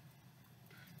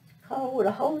 Color where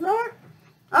the holes are.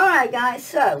 Alright guys,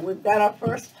 so we've got our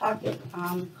first pocket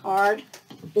card,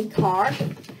 big card.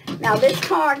 Now this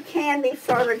card can be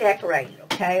further decorated,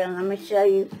 okay? And let me show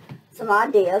you some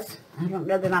ideas. I don't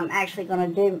know that I'm actually going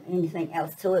to do anything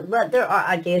else to it, but there are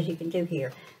ideas you can do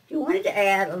here. If you wanted to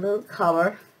add a little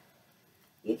color,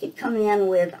 you could come in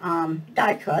with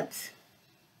die cuts.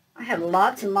 I have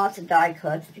lots and lots of die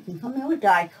cuts. You can come in with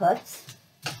die cuts,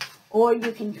 or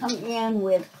you can come in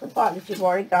with clip art that you've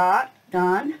already got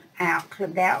done,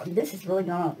 clipped out. This is really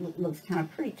going to look kind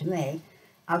of pretty to me.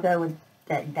 I'll go with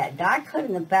that die cut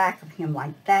in the back of him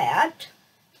like that.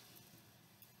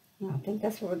 I think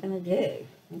that's what we're going to do.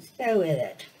 Let's go with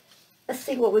it. Let's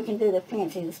see what we can do to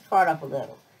fancy this card up a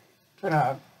little. Put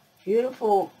our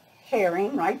beautiful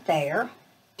herring right there.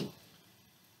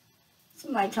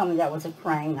 Somebody told me that was a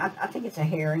crane. I think it's a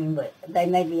herring, but they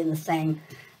may be in the same.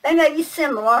 They may be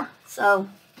similar, so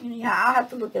yeah, I'll have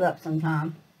to look it up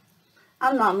sometime.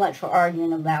 I'm not much for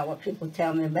arguing about what people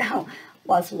tell me about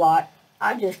what's what.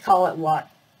 I just call it what.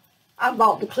 I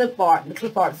bought the clip art, and the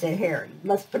clip art said herring.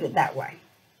 Let's put it that way.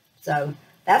 So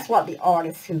that's what the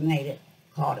artist who made it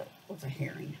called it, was a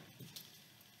herring.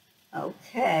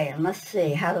 Okay, and let's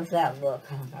see, how does that look?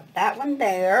 I've got that one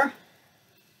there.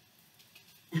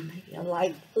 And maybe a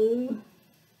light blue.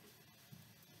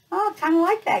 Oh, I kind of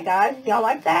like that, guys. Y'all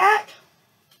like that?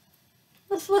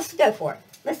 Let's go for it.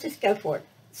 Let's just go for it.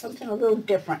 Something a little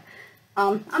different.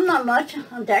 I'm not much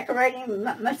on decorating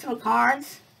most of my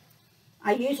cards.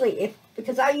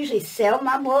 Because I usually sell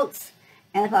my books,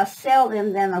 and if I sell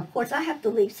them, then of course I have to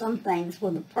leave some things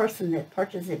for the person that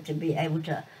purchases it to be able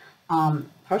to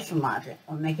personalize it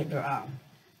or make it their own.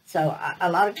 So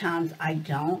a lot of times I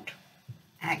don't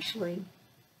actually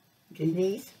do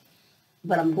these,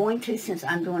 but I'm going to, since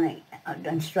I'm doing an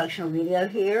instructional video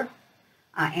here.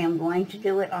 I am going to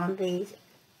do it on these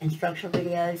instructional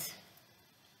videos,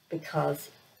 because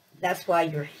that's why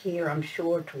you're here, I'm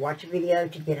sure, to watch a video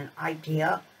to get an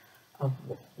idea of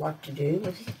what to do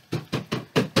with it.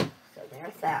 So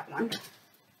there's that one.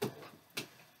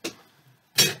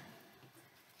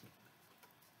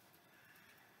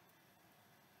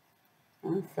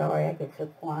 I'm sorry I get so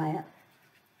quiet.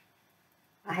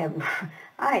 I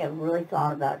have really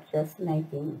thought about just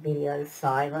making videos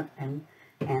silent and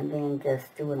then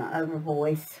just doing an over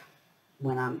voice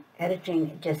when I'm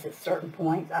editing. Just at certain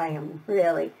points, I am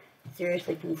really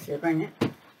seriously considering it,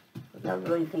 because I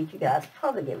really think you guys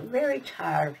probably get very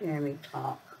tired of hearing me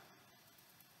talk.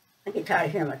 I get tired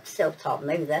of hearing myself talk.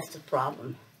 Maybe that's the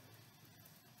problem.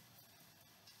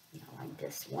 Like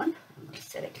this one, I'm going to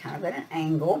set it kind of at an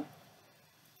angle.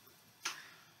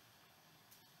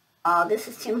 This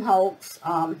is Tim Holtz.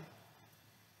 I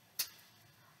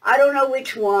don't know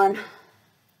which one.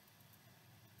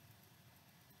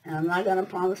 And I'm not going to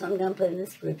promise I'm going to put it in the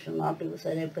description. A lot of people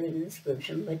say they put it in the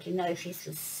description. But if you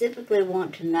specifically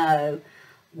want to know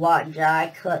what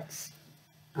die cuts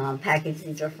package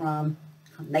these are from,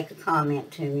 make a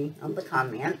comment to me on the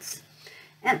comments.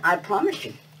 And I promise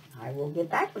you, I will get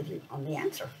back with you on the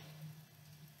answer.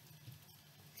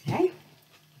 Okay?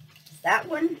 That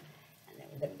one.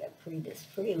 We're going to go this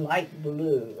pretty light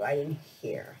blue right in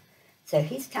here. So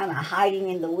he's kind of hiding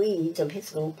in the weeds of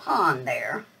his little pond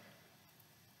there.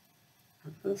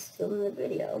 I'm still in the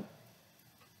video.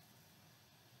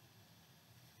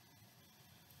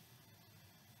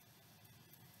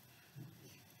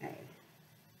 Okay.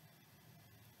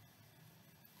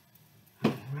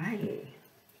 Alrighty.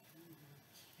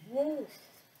 Yes.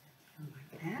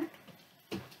 Like that.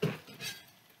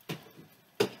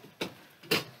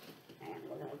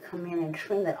 Come in and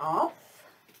trim it off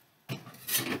right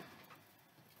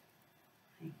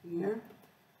here.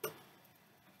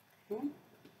 Okay.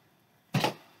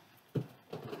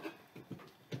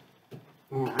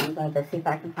 And I'm going to see if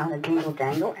I can find a dingle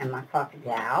dangle and my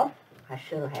crocodile. I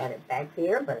should have had it back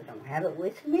there, but I don't have it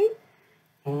with me.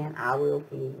 And I will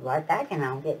be right back, and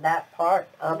I'll get that part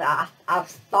of it. I've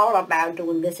thought about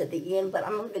doing this at the end, but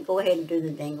I'm going to go ahead and do the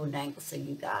dingle dangle so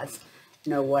you guys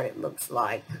know what it looks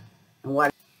like and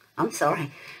what. I'm sorry,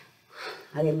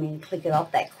 I didn't mean to click it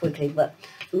off that quickly, but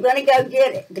I'm going to go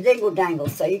get it, the dingle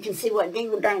dangles, so you can see what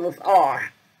dingle dangles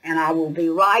are, and I will be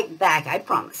right back, I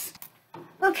promise.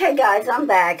 Okay, guys, I'm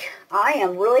back. I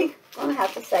am really going to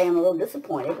have to say I'm a little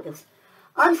disappointed because,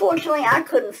 unfortunately, I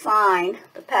couldn't find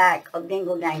the pack of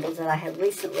Dingle Dangles that I had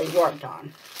recently worked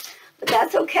on. But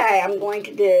that's okay. I'm going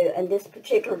to do, and this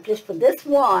particular, just for this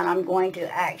one, I'm going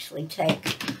to actually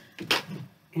take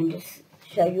and just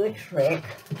show you a trick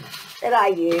that I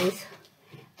use.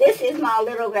 This is my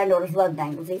little granddaughter's love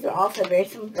dangles. These are also very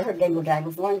similar to her Dingle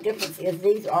Dangles. The only difference is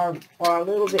these are a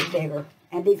little bit bigger,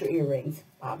 and these are earrings,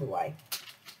 by the way.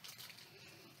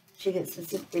 She didn't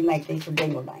specifically make these for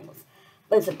Dingle Dangles.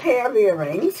 But it's a pair of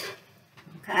earrings,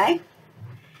 okay?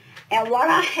 And what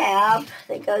I have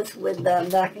that goes with them,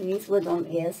 that I can use with them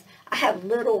is, I have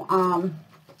little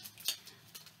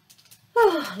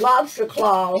lobster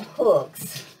claw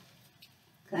hooks,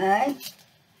 okay?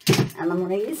 And I'm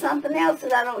going to use something else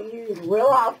that I don't use real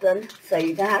often, so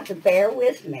you're going to have to bear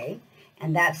with me.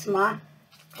 And that's my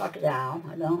crocodile.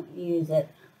 I don't use it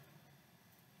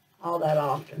all that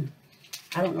often.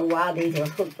 I don't know why these are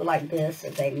hooked like this.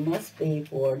 They must be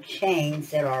for chains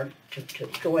that are to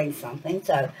join something.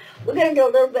 So we're going to do a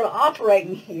little bit of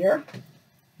operating here.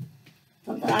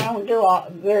 Something I don't do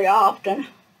very often,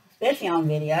 especially on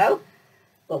video.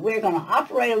 But we're going to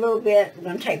operate a little bit. We're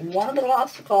going to take one of the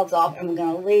lobster claws off and we're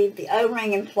going to leave the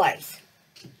O-ring in place.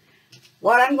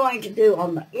 What I'm going to do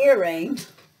on the earring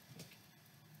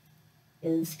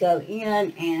is go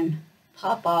in and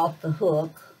pop off the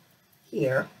hook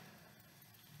here.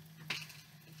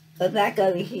 Go back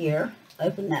over here,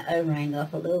 open that O-ring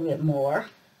up a little bit more.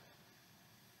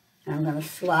 And I'm going to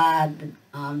slide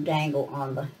the dangle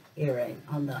on the earring,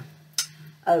 on the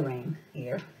O-ring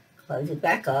here. Close it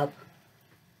back up.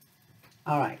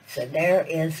 Alright, so there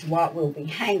is what will be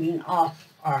hanging off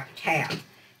our tab.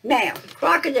 Now,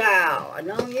 crocodile. I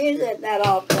don't use it that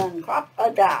often.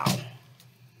 Crocodile.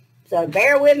 So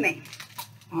bear with me.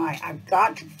 Alright, I've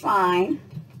got to find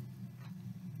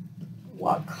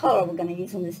what color we're going to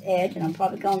use on this edge, and I'm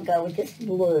probably going to go with this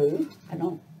blue. I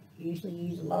don't usually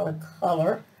use a lot of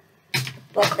color,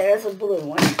 but there's a blue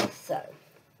one. So,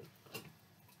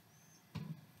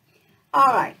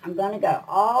 alright, I'm going to go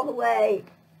all the way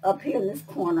up here in this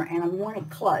corner, and I want it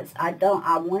closed. I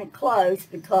want it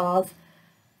closed because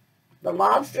the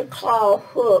lobster claw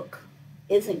hook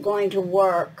isn't going to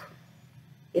work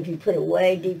if you put it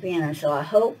way deep in there. So I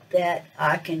hope that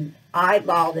I can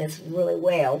eyeball this really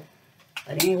well.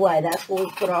 But anyway, that's where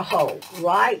we put our hole.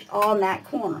 Right on that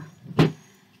corner.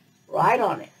 Right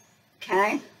on it.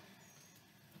 Okay?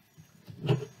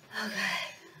 Okay.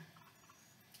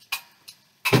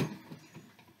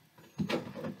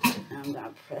 I'm going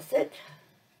to press it.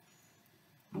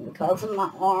 And because of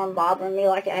my arm bothering me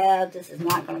like it has, this is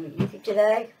not going to be easy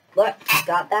today. But I've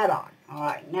got that on.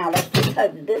 Alright, now let's just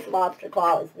hope that this lobster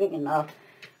claw is big enough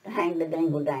to hang the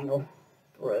dingle dangle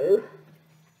through.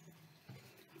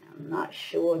 I'm not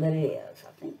sure that it is.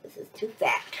 I think this is too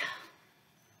fat.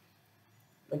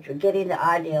 But you're getting the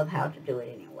idea of how to do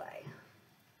it anyway.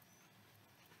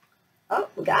 Oh,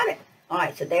 we got it.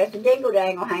 Alright, so there's the dingle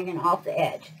dangle hanging off the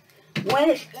edge.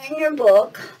 When it's in your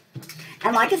book,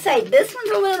 and like I say, this one's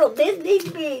a little, these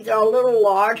beads are a little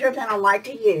larger than I like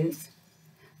to use.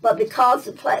 But because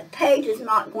the page is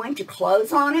not going to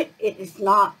close on it, it is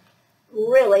not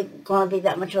really going to be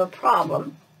that much of a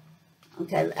problem.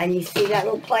 Okay, and you see that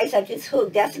little place I just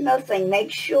hooked? That's another thing.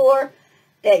 Make sure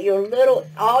that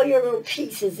all your little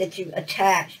pieces that you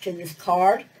attach to this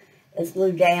card is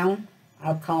glued down.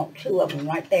 I've caught two of them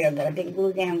right there that I didn't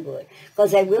glue down good.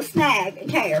 Because they will snag and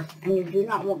tear, and you do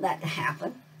not want that to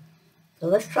happen. So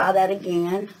let's try that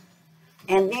again.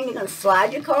 And then you're going to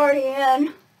slide your card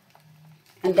in,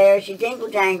 and there's your dingle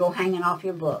dangle hanging off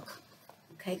your book.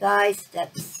 Okay, guys,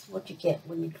 that's what you get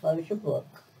when you close your book.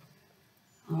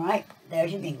 Alright,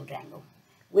 there's your dingle dangle.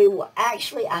 We will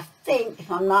actually, I think, if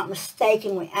I'm not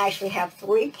mistaken, we actually have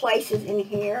 3 places in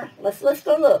here. Let's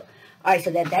go look. Alright, so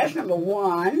there's number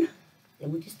 1.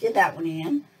 Then we just did that one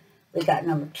in. We got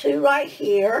number 2 right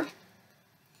here.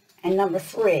 And number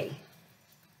 3.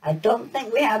 I don't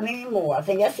think we have any more. I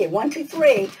think that's it. 1, 2,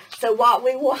 3. So what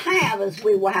we will have is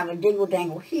we will have a dingle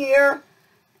dangle here.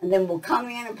 And then we'll come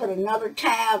in and put another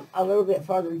tab a little bit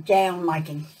further down, like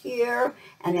in here,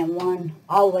 and then one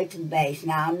all the way to the base.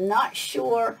 Now, I'm not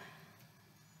sure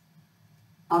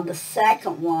on the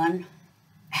second one,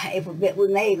 if we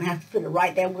may even have to put it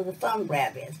right there where the thumb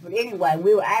grab is. But anyway,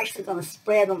 we were actually going to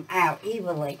spread them out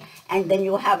evenly, and then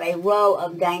you'll have a row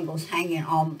of dangles hanging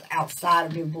on the outside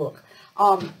of your book.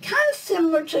 Kind of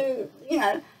similar to, you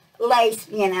know, lace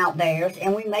being out there,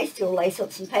 and we may still lace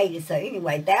up some pages. So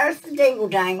anyway, there's the dingle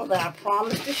dangle that I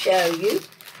promised to show you.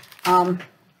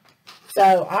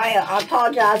 So I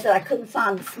apologize that I couldn't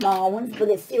find the small ones, but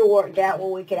it still worked out where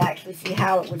we could actually see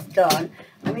how it was done.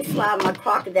 Let me slide my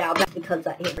crocodile back because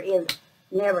it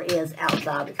never is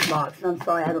outside its box. I'm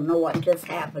sorry, I don't know what just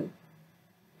happened.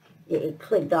 It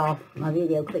clicked off. My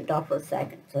video clicked off for a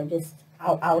second. So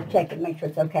I'll check it, make sure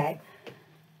it's okay.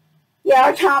 Yeah,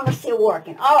 our timer's still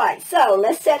working. All right, so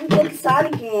let's set the book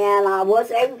aside again. I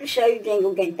was able to show you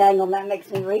Dingle Dangle. That makes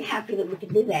me really happy that we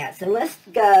could do that. So let's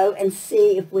go and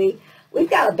see if we've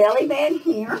got a belly band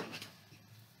here.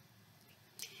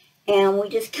 And we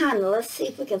just kind of, let's see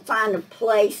if we can find a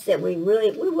place that we've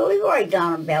already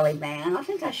done a belly band. I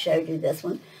think I showed you this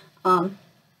one.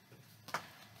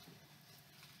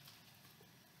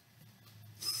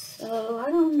 So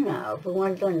I don't know if we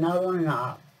want to do another one or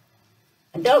not.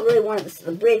 I don't really want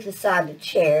the bridge beside the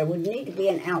chair. It would need to be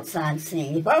an outside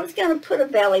scene. If I was going to put a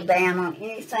belly band on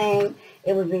anything,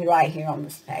 it would be right here on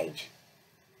this page.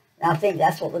 And I think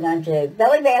that's what we're going to do.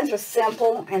 Belly bands are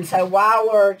simple, and so while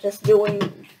we're just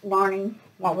learning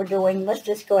what we're doing, let's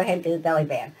just go ahead and do the belly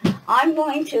band. I'm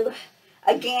going to,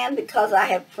 again, because I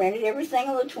have printed everything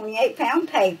on the 28-pound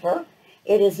paper,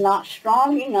 it is not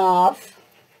strong enough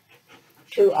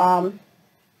to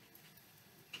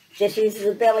just use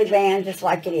the belly band just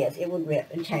like it is. It would rip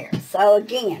and tear. So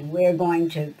again, we're going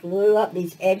to glue up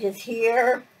these edges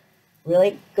here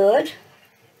really good.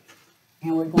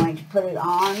 And we're going to put it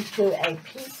on to a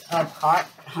piece of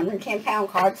 110-pound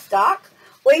cardstock.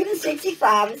 Or even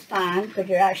 65 is fine because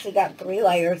you actually got 3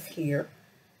 layers here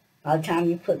by the time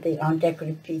you put the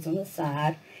decorative piece on the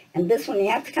side. And this one you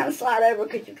have to kind of slide over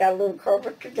because you've got a little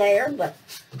curvature there. But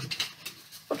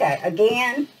okay,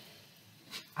 again,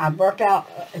 I've worked out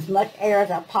as much air as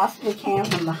I possibly can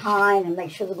from behind and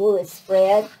make sure the glue is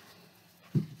spread.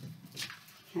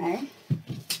 Okay.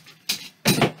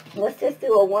 Let's just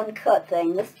do a one-cut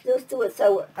thing. Let's just do it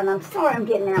so, and I'm sorry I'm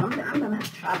getting out. I'm going to have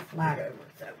to try to slide over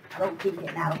so I don't keep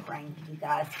getting out of frame to you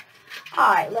guys.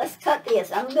 All right, let's cut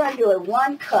this. I'm going to do a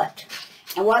one cut.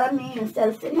 And what I mean, instead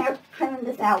of sitting there printing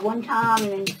this out one time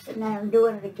and then sitting there and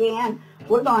doing it again,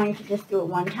 we're going to just do it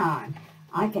one time.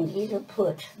 I can either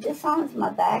put this on as my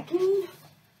backing.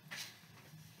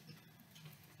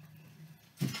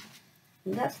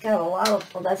 And that's got a lot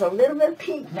of, well, there's a little bit of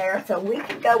pink there, so we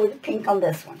could go with the pink on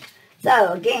this one.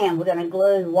 So, again, we're going to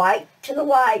glue white to the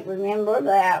white. Remember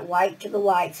that, white to the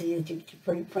white. So you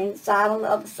put your print side on the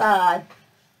other side,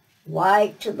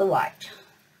 white to the white.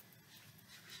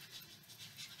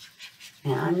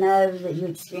 And I know that you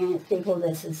experienced people,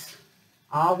 this is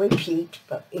all repeat,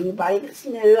 but anybody that's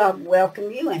new, I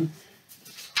welcome you, and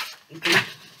you can,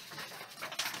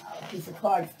 a piece of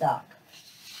cardstock.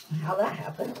 How that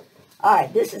happened. All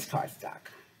right, this is cardstock.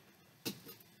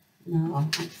 No,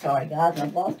 I'm sorry, guys.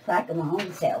 I've lost track of my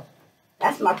own self.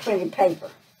 That's my printed paper.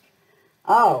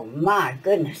 Oh, my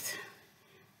goodness.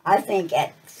 I think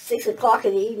at 6 o'clock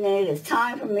in the evening, it is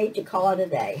time for me to call it a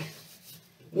day.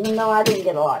 Even though I didn't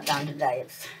get a lot done today.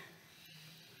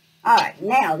 All right,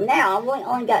 now I've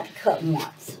only got to cut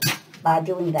once by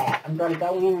doing that. I'm going to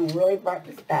go in and really burn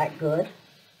this back good.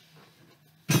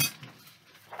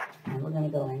 And we're going to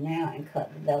go in now and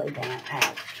cut the belly band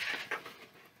out.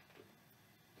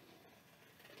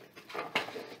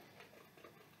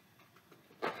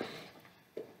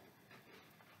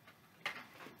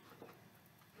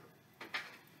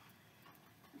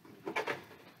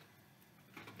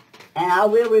 And I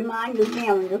will remind you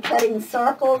again, when you're cutting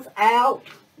circles out,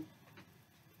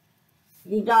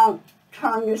 you don't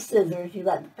turn your scissors. You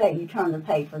let the paper. You turn the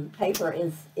paper. The paper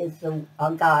is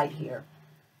a guide here.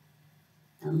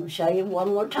 I'm going to show you one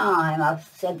more time. I've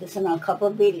said this in a couple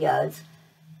of videos.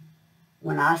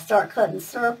 When I start cutting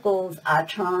circles, I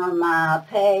turn my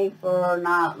paper,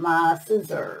 not my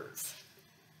scissors.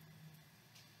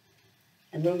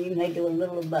 And then you may do a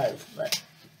little of both, but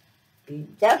you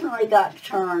definitely got to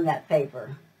turn that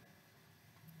paper.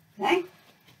 Okay?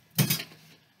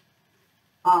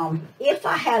 If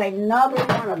I had another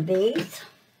one of these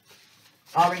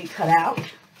already cut out,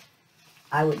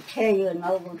 I would tell you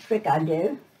another little trick I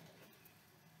do,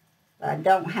 but I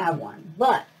don't have one.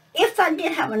 But if I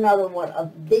did have another one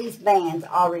of these bands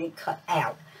already cut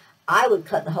out, I would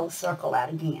cut the whole circle out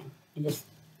again and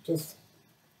just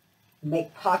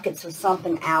make pockets or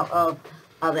something out of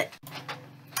it.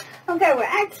 Okay, we're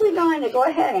actually going to go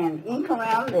ahead and ink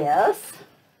around this.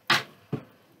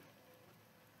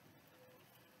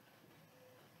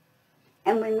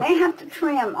 And we may have to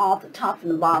trim off the top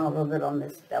and the bottom a little bit on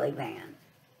this belly band.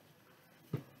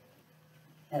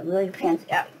 It really depends,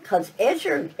 because as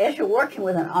you're working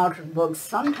with an altered book,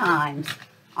 sometimes,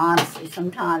 honestly,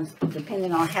 sometimes,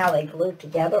 depending on how they glue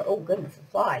together, oh goodness, a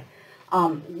fly,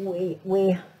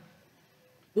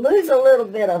 lose a little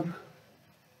bit of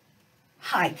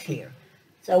height here.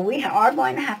 So we are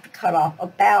going to have to cut off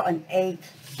about 1/8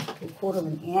 to 1/4 of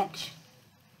an inch.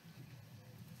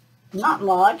 Not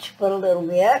much, but a little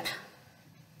bit.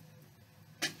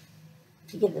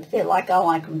 To get it to fit like I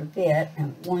like them to fit.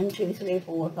 And 1, 2, 3,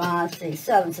 4, 5, 6,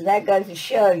 7. So that goes to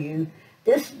show you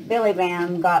this belly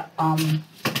band got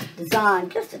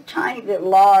designed just a tiny bit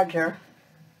larger.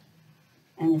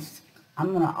 And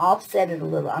I'm going to offset it a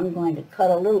little. I'm going to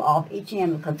cut a little off each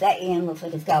end because that end looks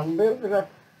like it's got a little bit of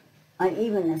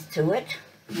unevenness to it.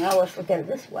 Now let's look at it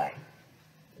this way.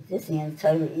 If this end's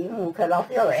totally even, we'll cut off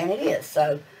the other, and it is.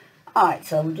 So, alright,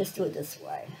 so we'll just do it this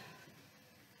way.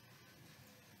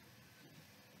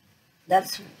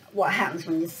 That's what happens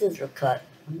when you scissor cut.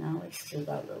 Now it's still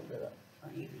got a little bit of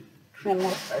uneven. Trim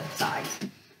off both sides.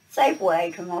 Safe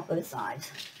way, trim off both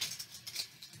sides.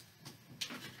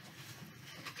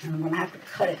 And I'm going to have to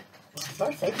cut it, well,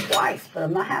 I say twice, but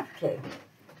I'm going to have to.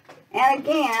 And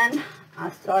again, I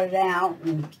started out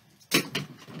and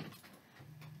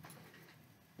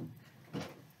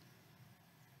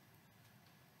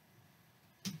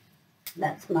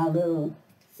that's my little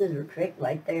scissor trick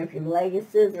right there. If you lay your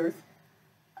scissors,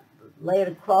 lay it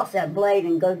across that blade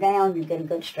and go down, you get a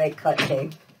good straight cut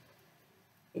too.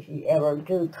 If you ever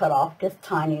do cut off just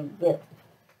tiny bit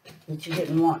that you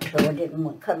didn't want to, or didn't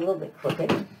want to cut a little bit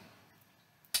crooked.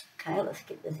 Okay, let's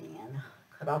get this in.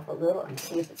 Cut off a little and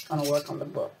see if it's going to work on the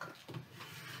book.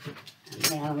 And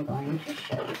then I'm going to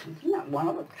show you something, that one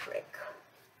little trick.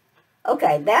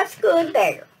 Okay, that's good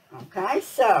there. Okay,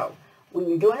 so when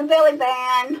you're doing a belly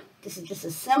band, this is just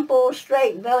a simple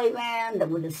straight belly band that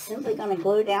we're just simply going to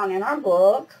glue down in our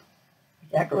book for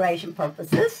decoration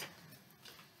purposes.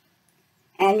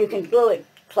 And you can glue it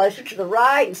closer to the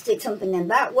right and stick something in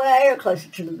that way, or closer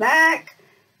to the back,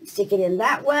 stick it in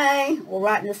that way, or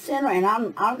right in the center. And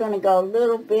I'm going to go a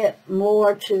little bit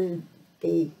more to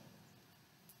the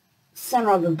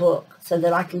center of the book so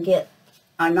that I can get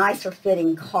a nicer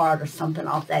fitting card or something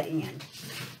off that end.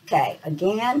 Okay,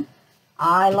 again,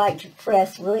 I like to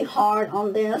press really hard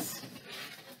on this.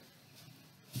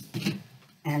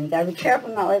 And you got to be careful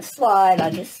not let it slide. I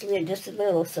just slid just a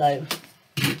little, so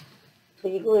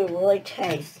you glue really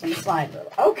tight. It's going to slide a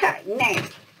little. Okay, now,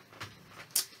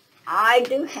 I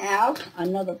do have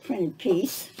another printed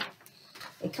piece.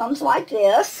 It comes like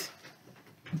this.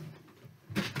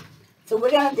 So we're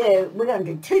going to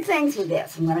do two things with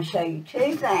this. I'm going to show you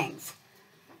two things.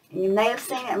 And you may have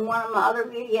seen it in one of my other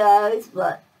videos,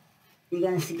 but you're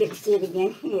going to get to see it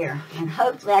again here. And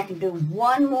hopefully I can do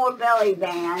one more belly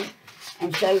band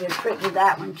and show you a trick with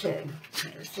that one too.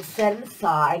 Okay, let's just set it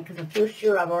aside because I feel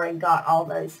sure I've already got all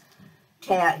those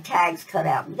tags cut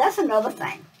out. But that's another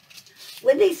thing.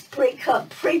 With these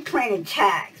pre-printed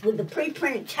tags,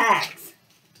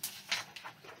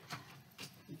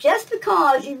 just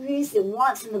because you've used it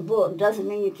once in the book doesn't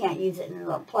mean you can't use it in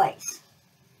another place.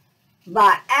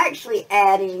 By actually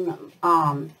adding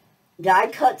die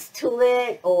cuts to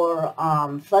it, or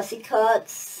fussy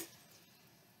cuts,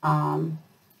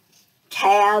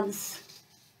 tabs,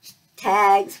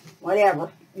 tags,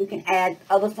 whatever, you can add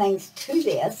other things to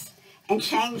this and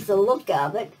change the look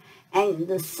of it. And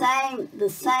the same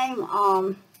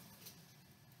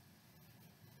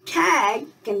tag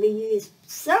can be used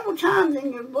several times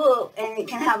in your book, and it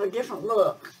can have a different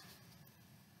look.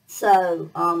 So,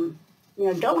 you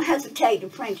know, don't hesitate to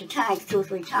print your tags 2 or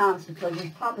 3 times because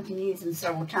you probably can use them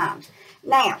several times.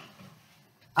 Now,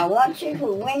 I want you to,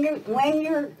 when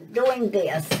you're doing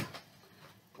this,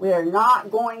 we are not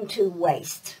going to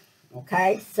waste.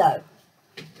 Okay, so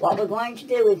what we're going to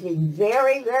do is be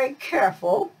very, very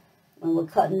careful when we're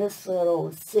cutting this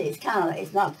little, see,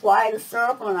 it's not quite a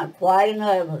circle, not quite an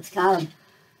oval, it's kind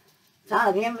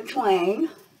of in between,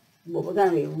 but we're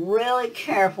going to be really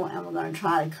careful, and we're going to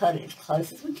try to cut it as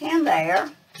close as we can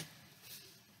there.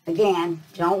 Again,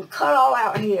 don't cut all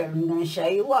out here. I'm going to show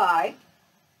you why.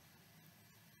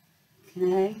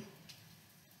 Okay.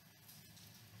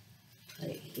 Put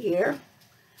it here.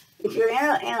 If you're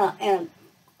in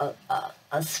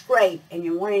a scrape and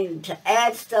you're wanting to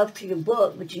add stuff to your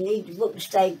book, but you need your book to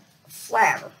stay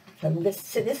flatter. So we'll just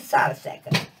set this aside a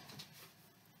second.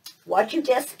 What you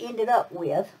just ended up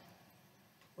with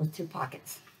was 2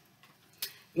 pockets.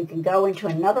 You can go into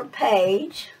another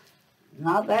page,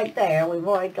 not back there, we've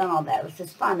already done all that. Let's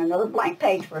just find another blank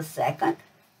page for a second.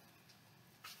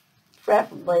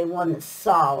 Preferably one that's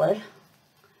solid,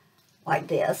 like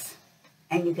this.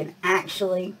 And you can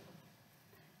actually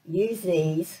use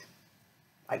these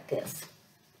like this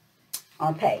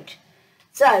on a page.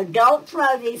 So don't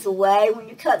throw these away. When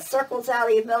you cut circles out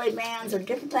of your belly bands or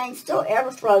different things, don't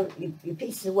ever throw your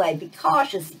pieces away. Be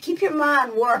cautious. Keep your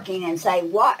mind working and say,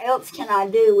 what else can I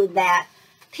do with that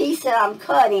piece that I'm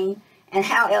cutting, and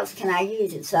how else can I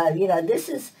use it? So, you know, this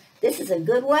is a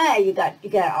good way. You got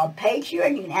a page here,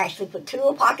 and you can actually put 2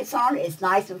 little pockets on it. It's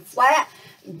nice and flat.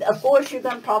 Of course, you're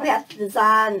going to probably have to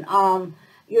design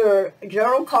your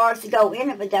journal cards to go in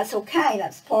it, but that's okay.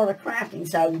 That's part of crafting.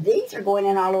 So these are going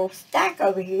in our little stack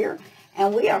over here,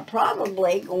 and we are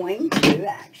probably going to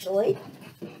actually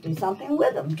do something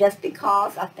with them, just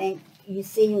because I think you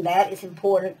seeing that it's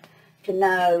important to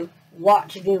know what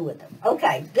to do with them.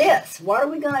 Okay, what are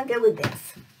we going to do with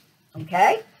this?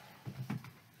 Okay,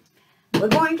 we're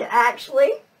going to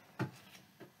actually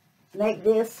make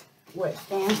this where it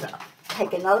stands up.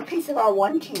 Take another piece of our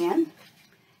 110,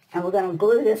 and we're going to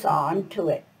glue this on to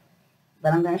it.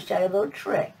 But I'm going to show you a little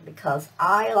trick, because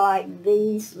I like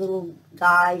these little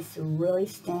guys to really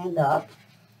stand up.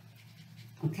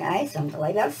 Okay, so I'm going to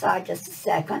lay that aside just a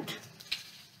second.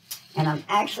 And I'm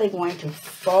actually going to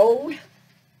fold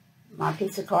my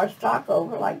piece of cardstock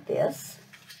over like this.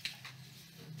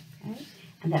 Okay,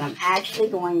 and then I'm actually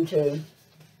going to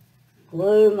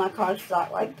glue my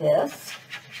cardstock like this.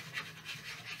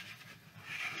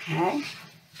 Okay.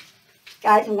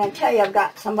 Guys, I'm going to tell you, I've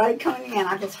got somebody coming in.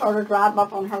 I just heard her drive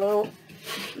up on her little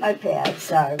moped,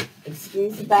 so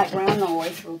excuse the background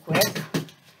noise real quick.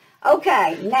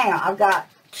 Okay, now I've got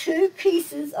 2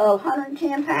 pieces of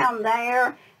 110 pound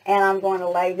there, and I'm going to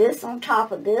lay this on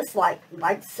top of this like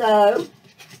so.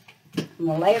 I'm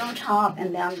going to lay it on top,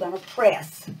 and then I'm going to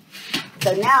press.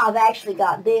 So now I've actually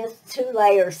got this 2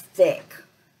 layers thick.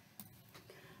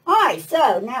 Alright,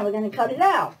 so now we're going to cut it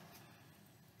out.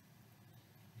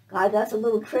 Guys, that's a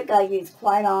little trick I use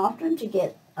quite often to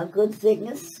get a good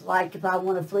thickness, like if I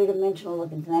want a 3-dimensional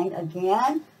looking thing.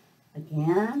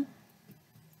 Again,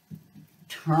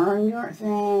 turn your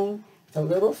thing. It's a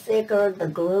little thicker. The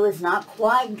glue is not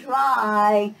quite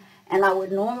dry, and I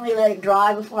would normally let it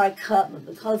dry before I cut, but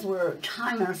because we're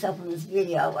timing ourselves in this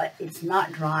video, it's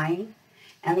not drying.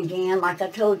 And again, like I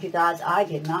told you guys, I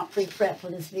did not pre-prep for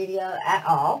this video at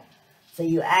all. So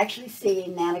you actually see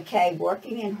Nana Kay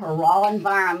working in her raw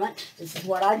environment. This is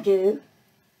what I do.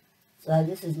 So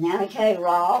this is Nana Kay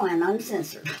raw and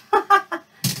uncensored.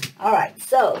 All right,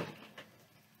 so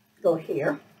go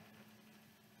here.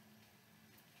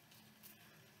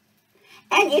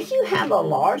 And if you have a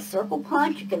large circle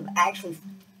punch, you can actually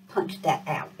punch that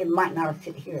out. It might not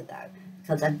fit here though,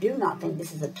 because I do not think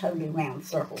this is a totally round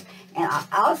circle. And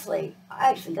I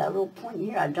actually got a little point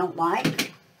here I don't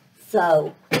like.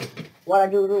 So what I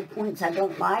do with little points I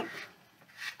don't like,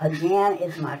 again,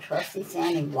 is my trusty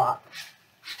sanding block.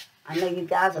 I know you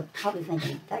guys are probably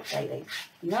thinking, that lady's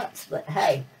nuts, but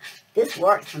hey, this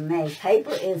works for me.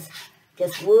 Paper is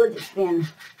just wood that's been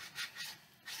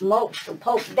mulched or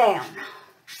poked down.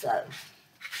 So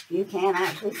you can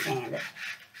actually sand it.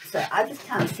 So I just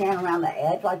kind of sand around the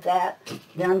edge like that.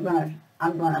 Then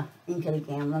I'm gonna ink it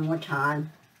again one more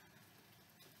time.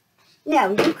 Now,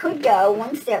 you could go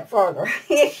one step further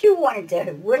if you wanted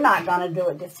to. We're not going to do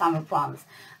it this time, I promise.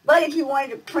 But if you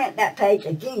wanted to print that page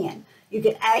again, you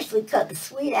could actually cut the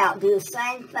suite out, do the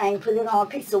same thing, put it on a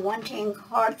piece of 110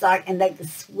 cardstock, and make the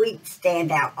suite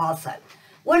stand out also.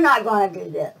 We're not going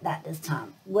to do that this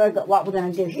time. What we're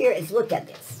going to do here is look at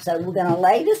this. So we're going to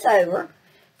lay this over.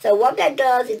 So what that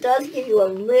does, it does give you a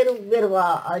little bit of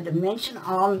a dimension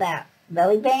on that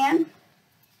belly band.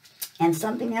 And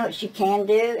something else you can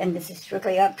do, and this is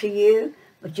strictly up to you,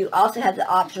 but you also have the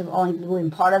option of only gluing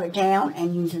part of it down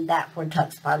and using that for a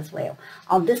tuck spot as well.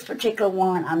 On this particular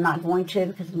one, I'm not going to,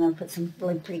 because I'm going to put some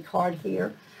really pretty card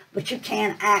here. But you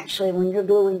can actually, when you're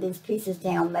gluing these pieces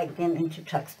down, make them into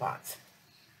tuck spots.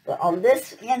 But on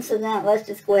this incident, let's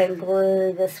just go ahead and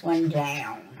glue this one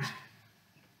down.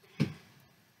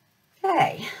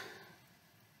 Okay.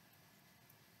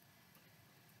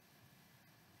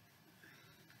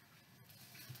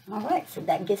 Alright, so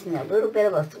that gives me a little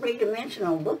bit of a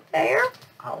 3-dimensional look there.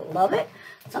 I love it.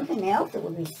 Something else that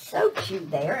would be so cute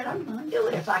there, and I'm going to do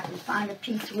it if I can find a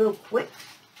piece real quick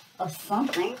of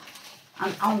something.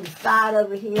 I'm on the side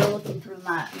over here looking through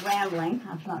my rambling.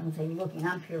 I'm not going to say looking,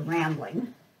 I'm here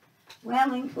rambling.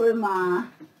 Rambling through my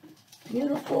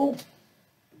beautiful,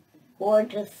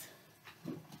 gorgeous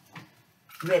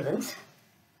ribbons.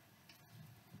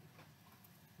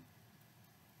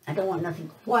 I don't want nothing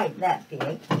quite that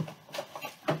big.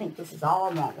 I think this is all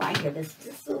I want right here.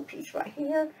 This little piece right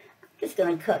here. I'm just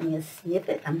going to cut me a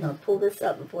snippet. I'm going to pull this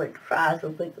up before it dries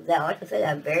real quick. Because like I said,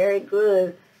 that's very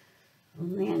good. Oh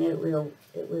man, it will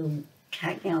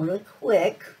tack down really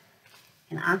quick.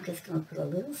 And I'm just going to put a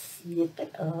little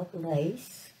snippet of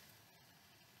lace.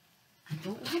 I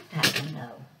don't like that one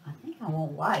though. I think I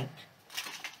want white.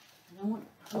 I don't want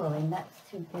purling, that's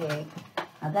too big.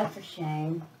 Now that's a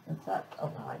shame. Oh,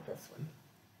 I like this one.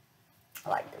 I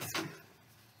like this one.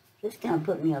 Just going to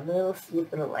put me a little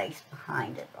snippet of lace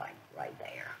behind it, right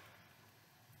there.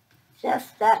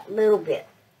 Just that little bit.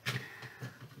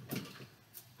 A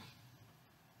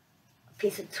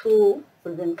piece of tulle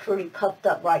would have been pretty puffed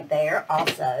up right there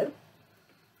also.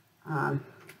 I'm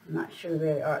not sure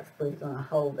the art glue is going to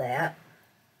hold that,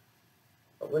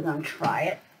 but we're going to try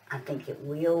it. I think it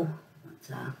will. Once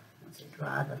it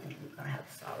dries, I think we're going to have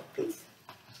a solid piece.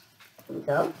 Here we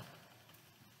go.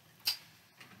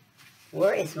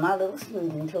 Where is my little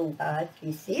smoothing tool, guys? Do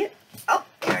you see it? Oh,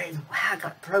 there it is. Wow, I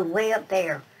got to throw way up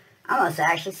there. I must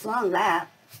have actually slung that.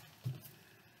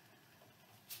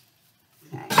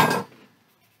 Okay. Got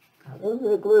a little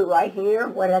bit of glue right here.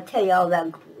 What did I tell y'all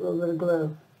about a little bit of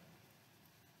glue?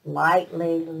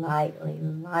 Lightly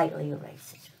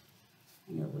erase it.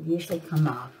 And it will usually come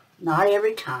off. Not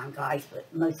every time, guys, but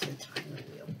most of the time it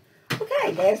will.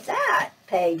 Okay, there's that.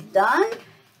 Page done.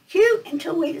 Cute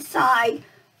until we decide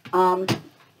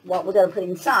what we're going to put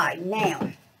inside.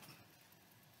 Now,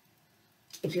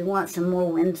 if you want some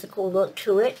more whimsical look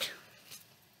to it,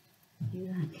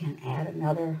 you can add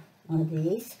another one of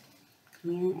these.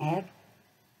 Come in and add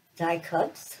die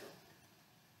cuts.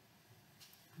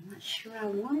 I'm not sure I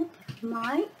want it. I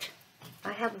might.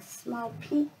 I have a small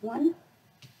pink one.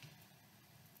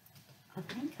 I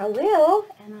think I will.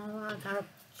 And I got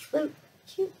a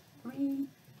cute green.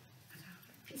 I got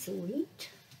a piece of wheat.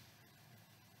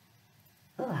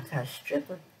 Oh, I got a strip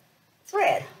of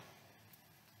thread.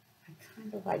 I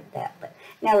kind of like that. But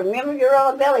now remember, you're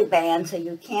on a belly band, so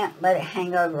you can't let it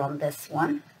hang over on this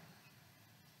one.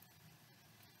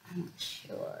 I'm not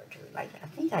sure. Do we like that? I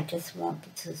think I just want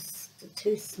the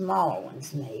two small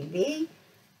ones, maybe.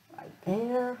 Right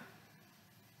there.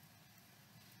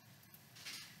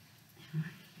 And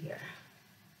right here.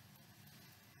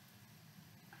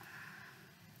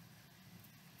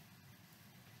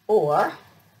 Or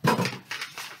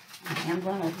I am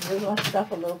going to do my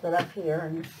stuff a little bit up here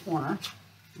in this corner.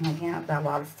 And again, I've got a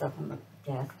lot of stuff on the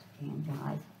desk. Again,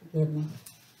 guys, forgive me.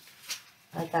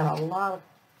 I've got a lot of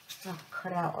stuff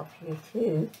cut out up here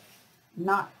too.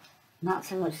 Not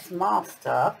so much small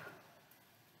stuff.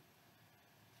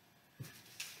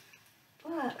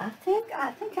 But I think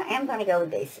I am going to go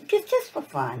with these. Just for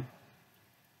fun.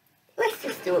 Let's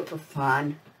just do it for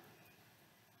fun.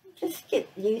 Just get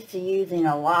used to using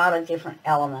a lot of different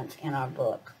elements in our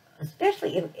book.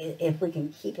 Especially if we can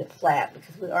keep it flat,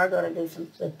 because we are going to do some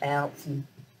flip outs. And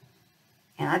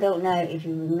I don't know if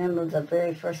you remember the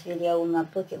very first video in my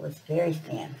book, it was very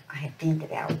thin. I had thinned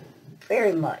it out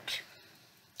very much.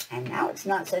 And now it's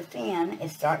not so thin.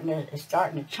 It's starting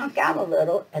to chunk out a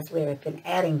little as we've been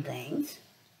adding things.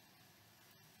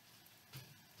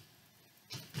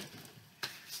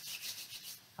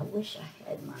 I wish I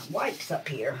had my wipes up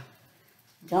here.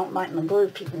 Don't like my glue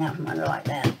peeking out from under like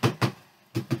that.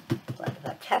 But if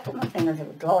I tap on my fingers, it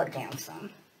will draw it down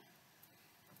some.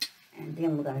 And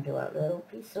then we're going to do our little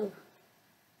piece of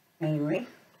greenery.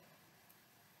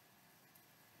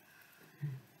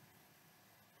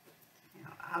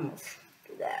 Now, I almost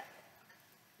do that.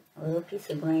 A little piece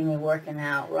of greenery working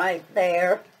out right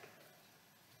there.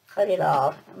 Cut it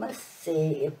off. And let's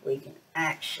see if we can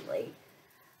actually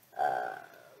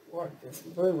work this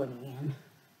blue one in.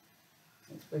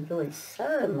 Since we're doing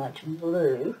so much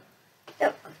blue.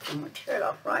 Yep, I'm going to tear it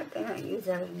off right there and use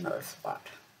that as another spot.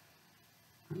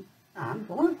 I'm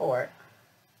going for it.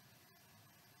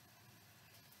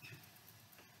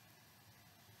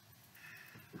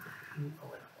 I'm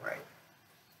going for it.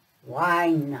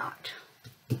 Why not?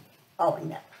 Oh,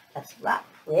 and that's right,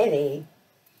 pretty.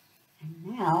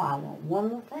 And now I want one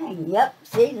more thing. Yep,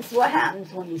 see, this is what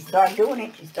happens when you start doing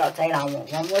it. You start saying, I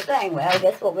want one more thing. Well,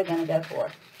 guess what we're going to go for?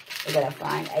 We're going to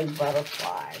find a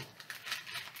butterfly.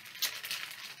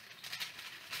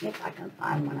 If I can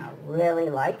find one I really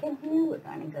like in here, we're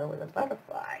going to go with a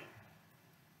butterfly.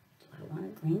 Do I want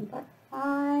a green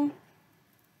butterfly?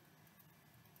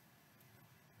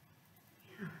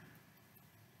 Yeah,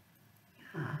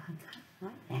 I kind of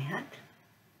like that.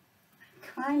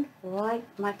 I kind of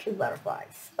like my two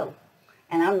butterflies. So,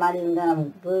 and I'm not even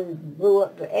going to glue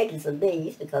up the edges of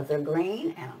these because they're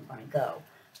green, and I'm going to go.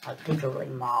 These are really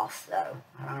moss, though.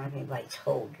 I don't know if anybody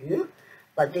told you,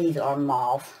 but these are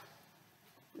moss.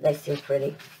 They're still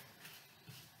pretty.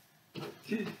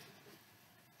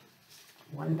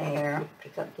 One there.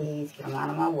 Pick up these, get them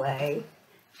out of my way.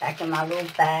 Back in my little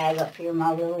bag up here,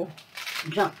 my little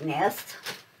junk nest.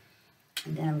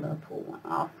 And then I'm going to pull one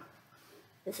off.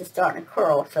 This is starting to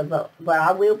curl, so but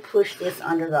I will push this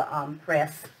under the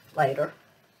press later.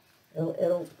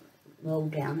 It'll roll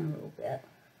down a little bit.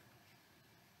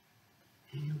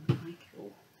 And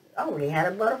I already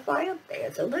had a butterfly up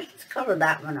there, so let's just cover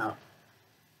that one up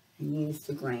and use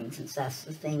the green since that's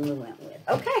the thing we went with.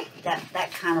 Okay,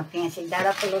 that kind of fancied that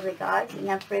up a little bit, guys. Isn't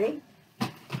that pretty?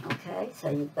 Okay, so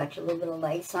you've got your little bit of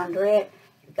lace under it.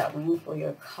 You've got room for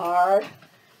your card.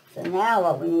 So now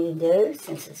what we need to do,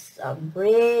 since it's a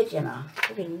bridge and a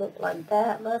pretty look like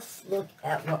that, let's look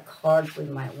at what cards we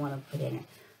might want to put in it.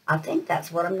 I think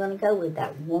that's what I'm going to go with,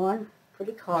 that one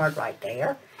pretty card right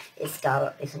there. It's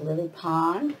a lily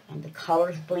pond, and the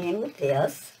colors blend with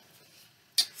this.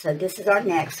 So this is our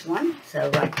next one. So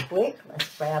right quick,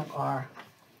 let's grab our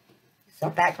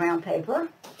background paper,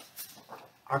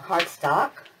 our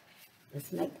cardstock.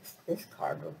 Let's make this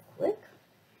card real quick.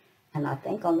 And I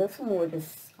think on this one, we're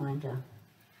just going to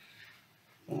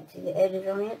fancy the edges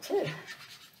on it too.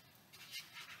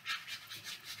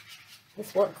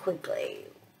 This worked quickly.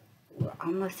 We're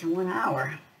almost in 1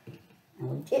 hour. And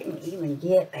we didn't even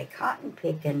get a cotton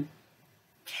picking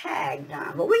tag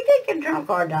done. But we did get a journal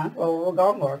card done. Well, we're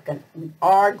going to work. And we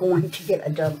are going to get a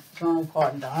journal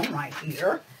card done right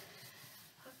here.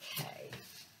 Okay.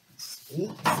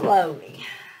 Speak slowly.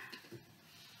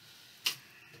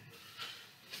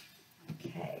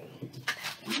 Okay.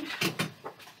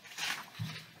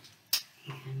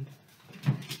 And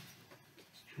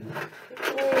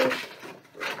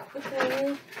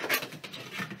quickly.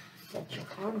 Set your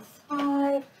card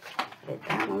aside. Put it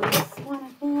down on this one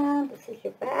again. This is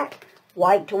your back.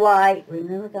 White to white.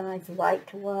 Remember, guys, white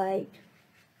to white.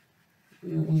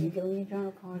 When you're doing your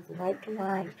journal cards, white to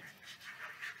white.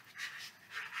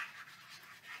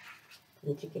 So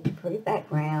that you get your pretty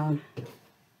background.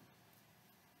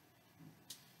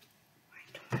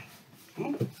 White to white.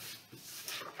 Okay.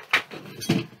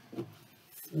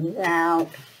 Smooth out.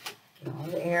 Get all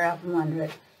the air out from under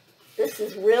it. This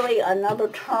is really another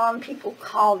term people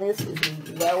call this is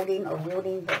welding or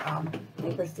welding the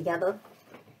papers together.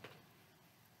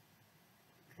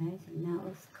 Okay, so now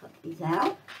let's cut these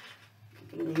out.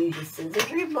 You can use your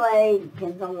scissors or your blade,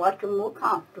 depends on what you're more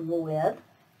comfortable with.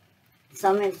 In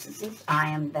some instances, I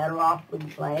am better off with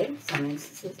the blade. Some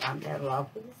instances, I'm better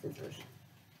off with the scissors.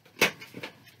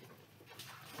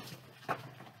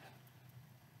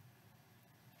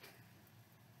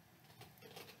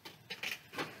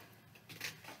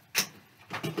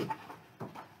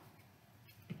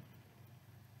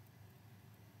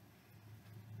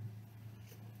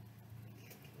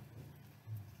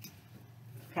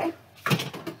 Okay,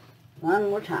 one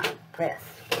more time, press,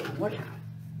 one more time,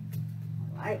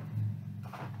 all right,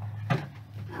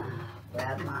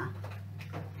 grab my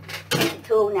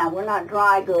tool. Now, we're not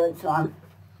dry goods, so I'm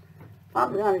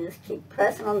probably going to just keep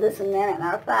pressing on this a minute.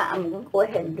 Matter of fact, I'm going to go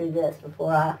ahead and do this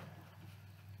before I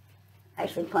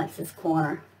actually punch this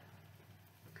corner.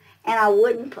 And I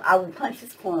would punch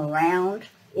this corner around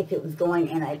if it was going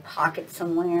in a pocket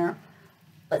somewhere.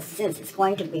 But since it's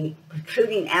going to be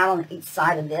protruding out on each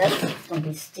side of this, it's going to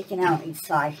be sticking out on each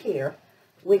side here,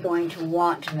 we're going to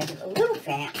want to make it a little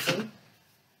fancy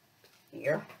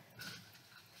here.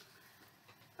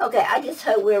 Okay, I just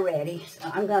hope we're ready. So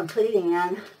I'm going to put it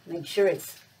in, make sure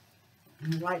it's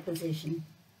in the right position.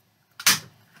 Oh,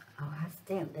 I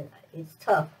stamped it. It's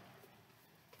tough.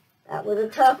 That was a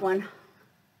tough one.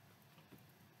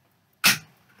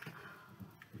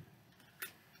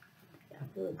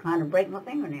 I feel it trying to break my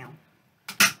fingernail.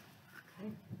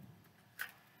 Okay.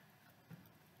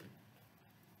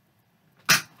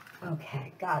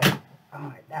 Okay, got it. All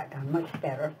right, that done much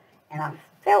better. And I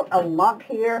felt a lump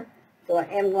here, so I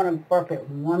am going to burp it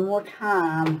one more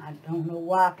time. I don't know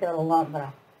why I felt a lump, but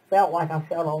I felt like I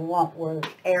felt a lump where the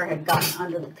air had gotten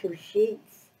under the two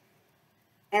sheets.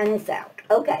 And it's out.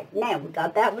 Okay, now we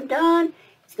got that one done.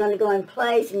 It's going to go in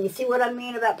place, and you see what I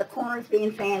mean about the corners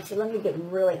being fancy? Let me get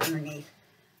really underneath.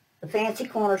 The fancy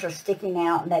corners are sticking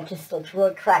out, and that just looks real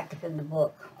attractive in the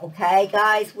book. Okay,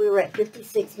 guys, we were at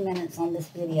 56 minutes on this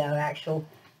video, actual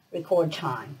record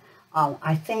time.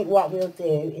 I think what we'll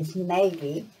do is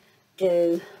maybe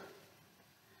do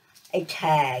a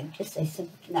tag. Just a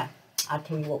simple, no, I'll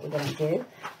tell you what we're going to do.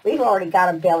 We've already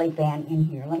got a belly band in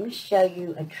here. Let me show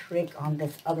you a trick on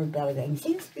this other belly band. You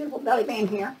see this beautiful belly band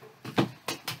here?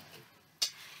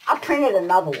 I printed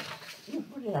another one.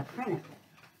 Where did I print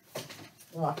it?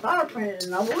 Well, I thought I printed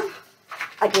another one.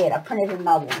 I did. I printed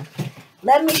another one.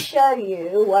 Let me show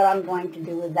you what I'm going to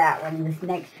do with that one in this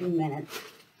next few minutes.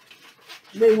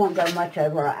 We won't go much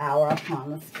over an hour, I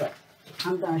promise, but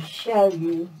I'm going to show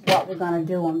you what we're going to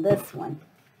do on this one.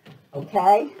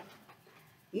 Okay?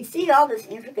 You see all this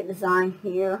intricate design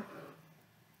here?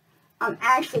 I'm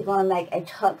actually going to make a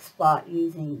tuck spot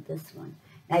using this one.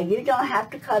 Now you don't have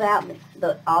to cut out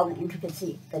all the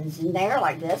intricacy that is in there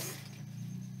like this,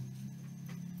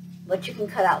 but you can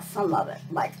cut out some of it.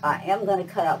 Like I am going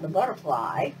to cut out the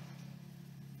butterfly,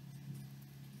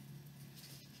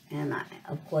 and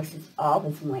of course it's all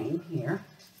his wing here.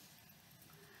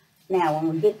 Now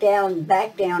when we get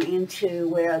back down into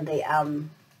where the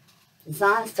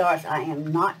design starts, I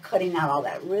am not cutting out all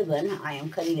that ribbon. I am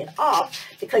cutting it off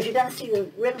because you're going to see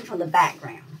the ribbon from the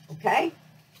background, okay?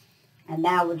 And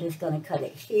now we're just going to cut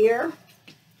it here.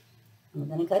 We're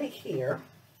going to cut it here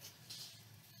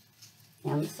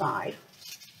on the side.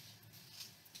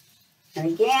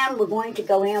 And again, we're going to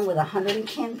go in with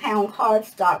 110-pound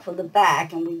cardstock for the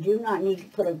back, and we do not need to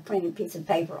put a printed piece of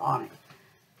paper on it.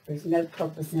 There's no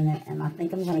purpose in it, and I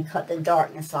think I'm going to cut the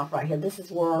darkness off right here. This is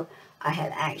where I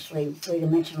had actually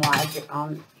three-dimensionalized it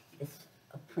on this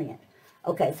print.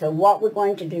 Okay, so what we're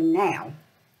going to do now,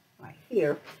 right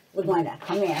here, we're going to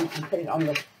come in and put it on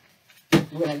the,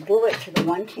 we're going to glue it to the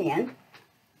 110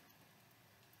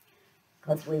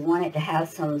 because we want it to have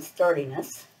some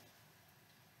sturdiness.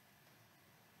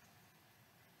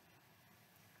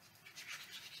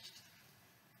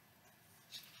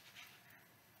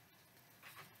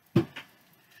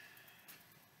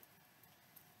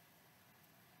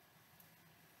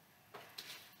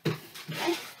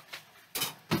 Okay.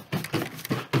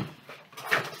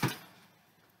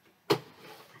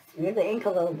 Smear the ink a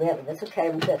little bit, but that's okay.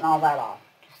 We're getting all that off.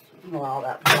 Just all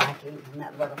that blacking and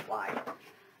that butterfly.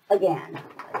 Again,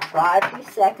 let it dry a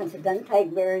few seconds. It doesn't take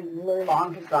very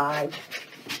long to dry.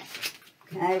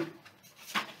 Okay.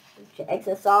 Get your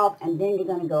excess off, and then you're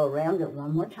going to go around it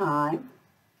one more time.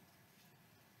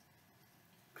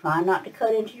 Try not to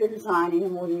cut into your design any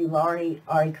more than you've already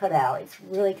cut out. It's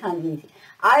really kind of easy.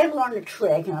 I have learned a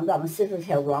trick, and I've got my scissors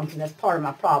held wrong, so that's part of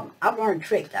my problem. I've learned a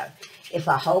trick, though. If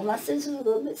I hold my scissors a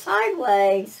little bit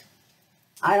sideways,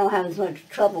 I don't have as much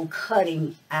trouble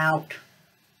cutting out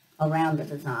around the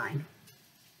design.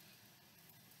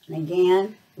 And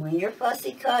again, when you're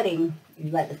fussy cutting, you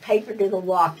let the paper do the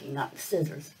walking, not the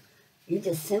scissors. You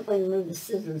just simply move the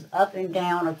scissors up and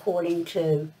down according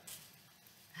to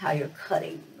how you're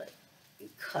cutting, but you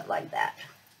cut like that.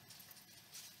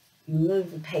 You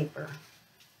move the paper.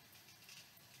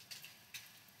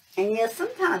 And yes,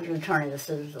 sometimes you're turning the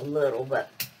scissors a little, but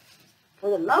for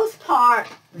the most part,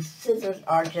 the scissors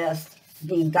are just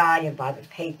being guided by the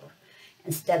paper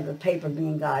instead of the paper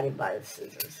being guided by the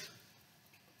scissors.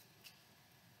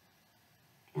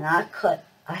 And I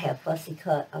have fussy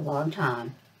cut a long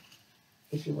time.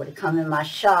 If you were to come in my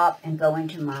shop and go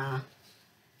into my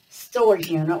storage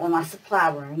unit or my supply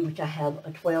room, which I have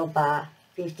a 12 by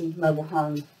 50 mobile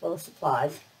home full of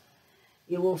supplies,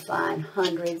 you will find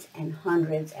hundreds and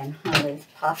hundreds and hundreds,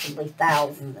 possibly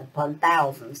thousands upon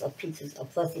thousands of pieces of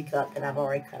fussy cut that I've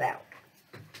already cut out.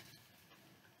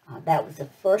 That was the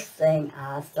first thing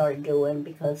I started doing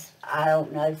because I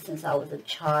don't know, since I was a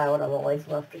child, I've always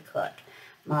loved to cut.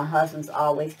 My husband's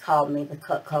always called me the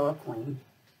cut color queen.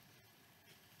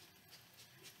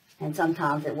 And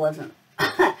sometimes it wasn't,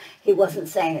 he wasn't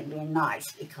saying it being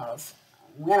nice, because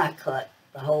when I cut,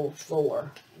 the whole floor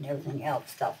and everything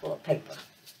else got full of paper.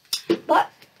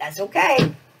 But that's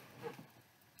okay.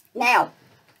 Now,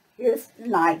 here's the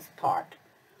nice part.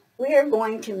 We're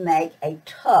going to make a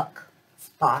tuck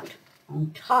spot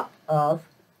on top of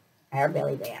our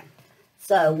belly band.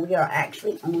 So we are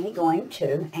actually only going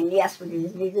to, and yes, we're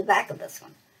going to use the back of this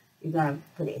one. You're going to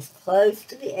put it as close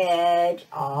to the edge,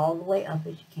 all the way up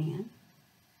as you can.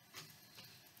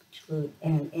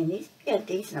 And it needs to be a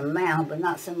decent amount, but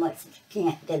not so much that you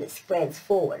can't, that it spreads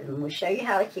forward. And we'll show you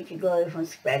how to keep your glue from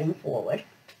spreading forward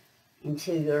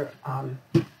into your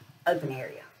open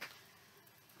area.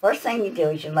 First thing you do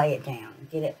is you lay it down,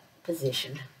 get it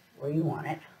positioned where you want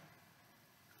it.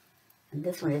 And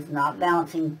this one is not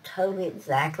balancing totally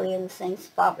exactly in the same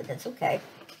spot, but that's okay.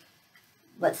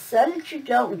 But so that you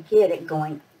don't get it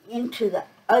going into the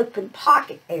open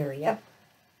pocket area,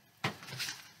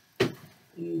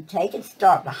 you take and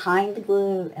start behind the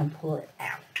glue and pull it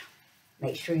out.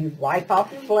 Make sure you wipe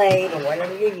off your blade or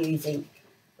whatever you're using.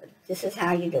 But this is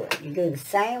how you do it. You do the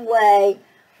same way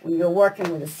when you're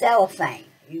working with a cellophane.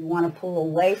 You want to pull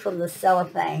away from the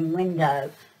cellophane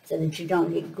window so that you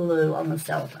don't get glue on the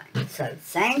cellophane. So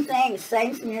same thing,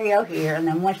 same scenario here. And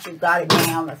then once you've got it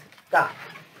down, let's stop.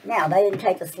 Now, they didn't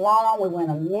take us long. We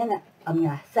went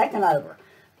a second over.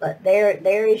 But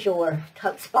there is your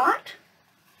tuck spot.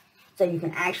 So you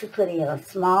can actually put in a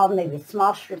small, maybe a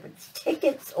small strip of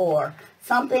tickets or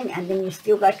something, and then you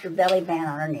still got your belly band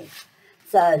underneath.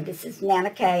 So this is Nana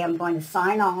Kay. I'm going to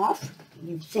sign off.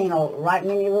 You've seen right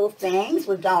many little things.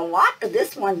 We've done a lot of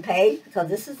this one page because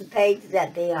this is the page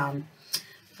that the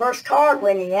first card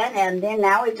went in, and then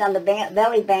now we've done the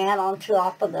belly band on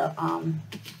top of the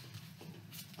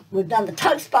we've done the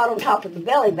tuck spot on top of the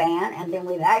belly band, and then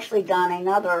we've actually done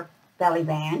another belly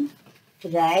band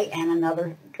today and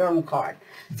another journal card.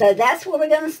 So that's where we're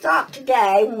going to stop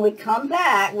today. When we come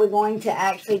back, we're going to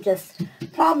actually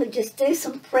probably just do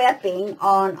some prepping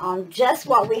on just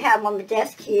what we have on the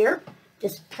desk here.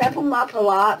 Just prep them up a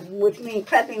lot, which means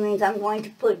prepping means I'm going to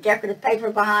put decorative paper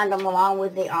behind them along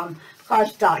with the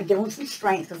cardstock, give them some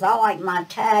strength, because I like my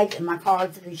tags and my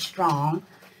cards to be strong.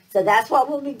 So that's what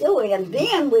we'll be doing, and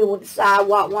then we will decide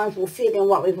what ones will fit in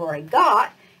what we've already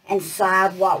got and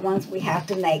decide what ones we have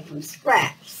to make from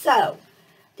scratch. So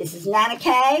this is Nana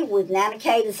Kay with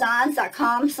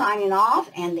NanaKayDesigns.com signing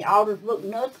off, and the Alltered Book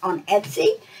Nook on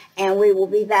Etsy. And we will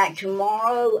be back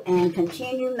tomorrow and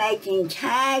continue making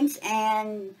tags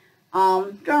and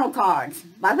journal cards.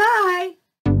 Bye-bye.